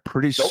 I'm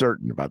pretty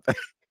certain about that.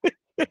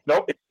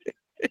 Nope.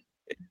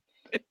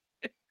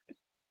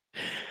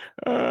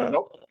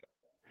 Nope.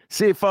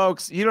 See,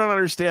 folks, you don't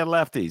understand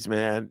lefties,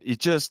 man. You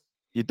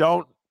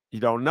don't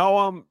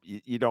know them.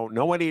 You don't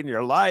know any in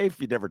your life.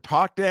 You never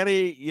talked to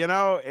any.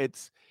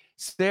 It's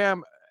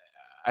Sam.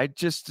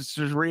 It's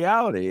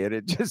reality, and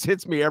it just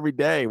hits me every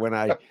day when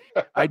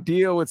I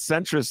deal with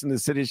centrists in the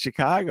city of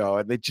Chicago,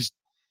 and it's just,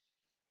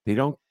 you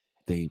know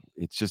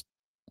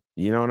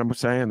what I'm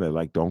saying?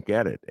 They don't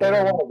get it. They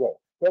don't want to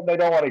get it. They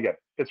don't want to get it.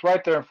 It's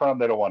right there in front of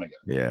them. They don't want to get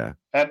it. Yeah.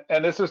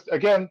 And this is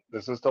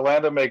the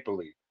land of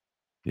make-believe.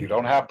 You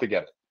don't have to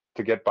get it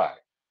to get by.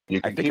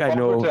 You can keep on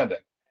pretending.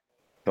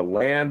 The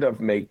land of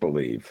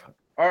make-believe.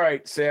 All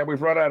right, Sam,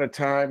 we've run out of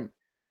time.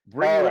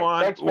 Bring you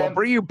on. Thanks, we'll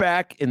bring you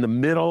back in the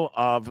middle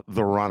of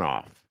the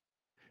runoff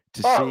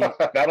to see.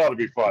 That ought to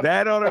be fun.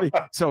 That ought to be.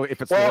 So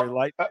if it's Lori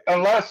Lightfoot,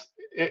 unless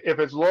if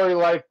it's Lori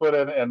Lightfoot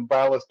and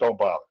Ballas, don't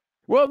bother.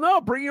 Well, no,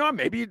 bring you on.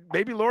 Maybe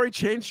Lori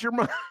changed your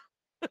mind.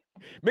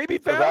 Maybe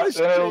Ballas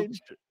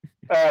changed.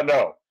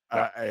 No.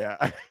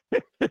 Yeah.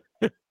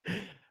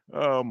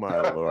 Oh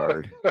my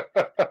Lord.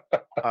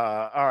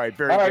 All right.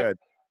 Very good.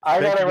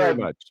 Thank you very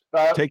much.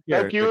 Take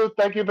care.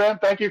 Thank you, Ben.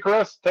 Thank you,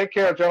 Chris. Take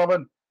care,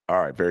 gentlemen. All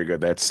right, very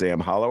good. That's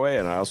Sam Holloway,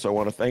 and I also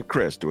want to thank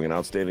Chris, doing an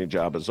outstanding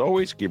job as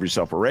always. Give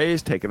yourself a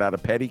raise, take it out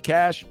of petty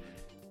cash.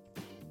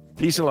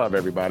 Peace and love,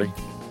 everybody.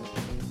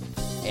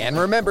 And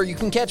remember, you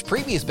can catch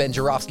previous Ben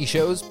Joravsky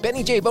shows,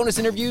 Benny J bonus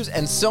interviews,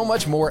 and so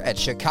much more at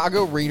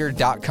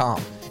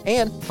chicagoreader.com.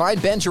 And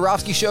find Ben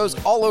Joravsky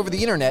shows all over the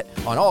internet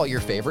on all your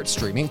favorite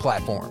streaming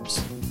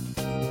platforms.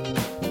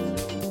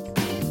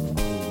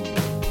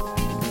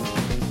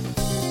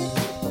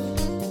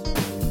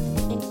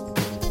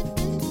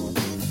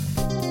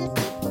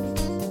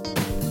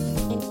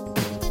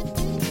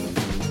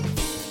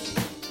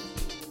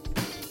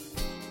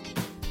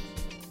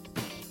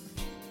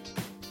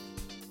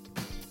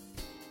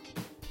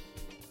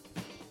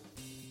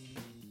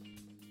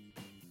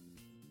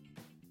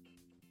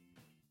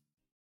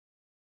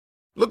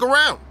 Look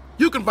around.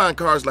 You can find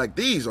cars like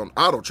these on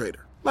AutoTrader,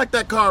 like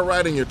that car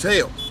riding your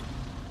tail.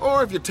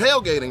 Or if you're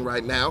tailgating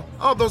right now,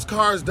 all those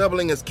cars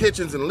doubling as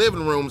kitchens and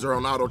living rooms are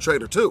on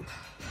AutoTrader too.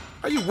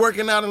 Are you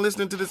working out and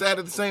listening to this ad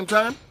at the same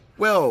time?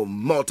 Well,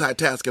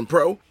 multitasking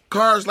pro,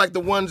 cars like the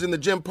ones in the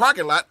gym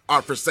parking lot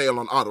are for sale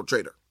on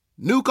AutoTrader.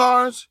 New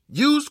cars,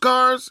 used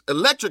cars,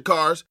 electric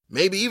cars,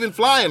 maybe even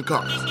flying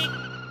cars.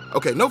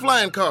 Okay, no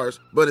flying cars,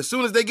 but as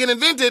soon as they get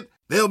invented,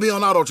 they'll be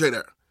on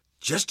AutoTrader.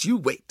 Just you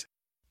wait.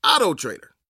 AutoTrader.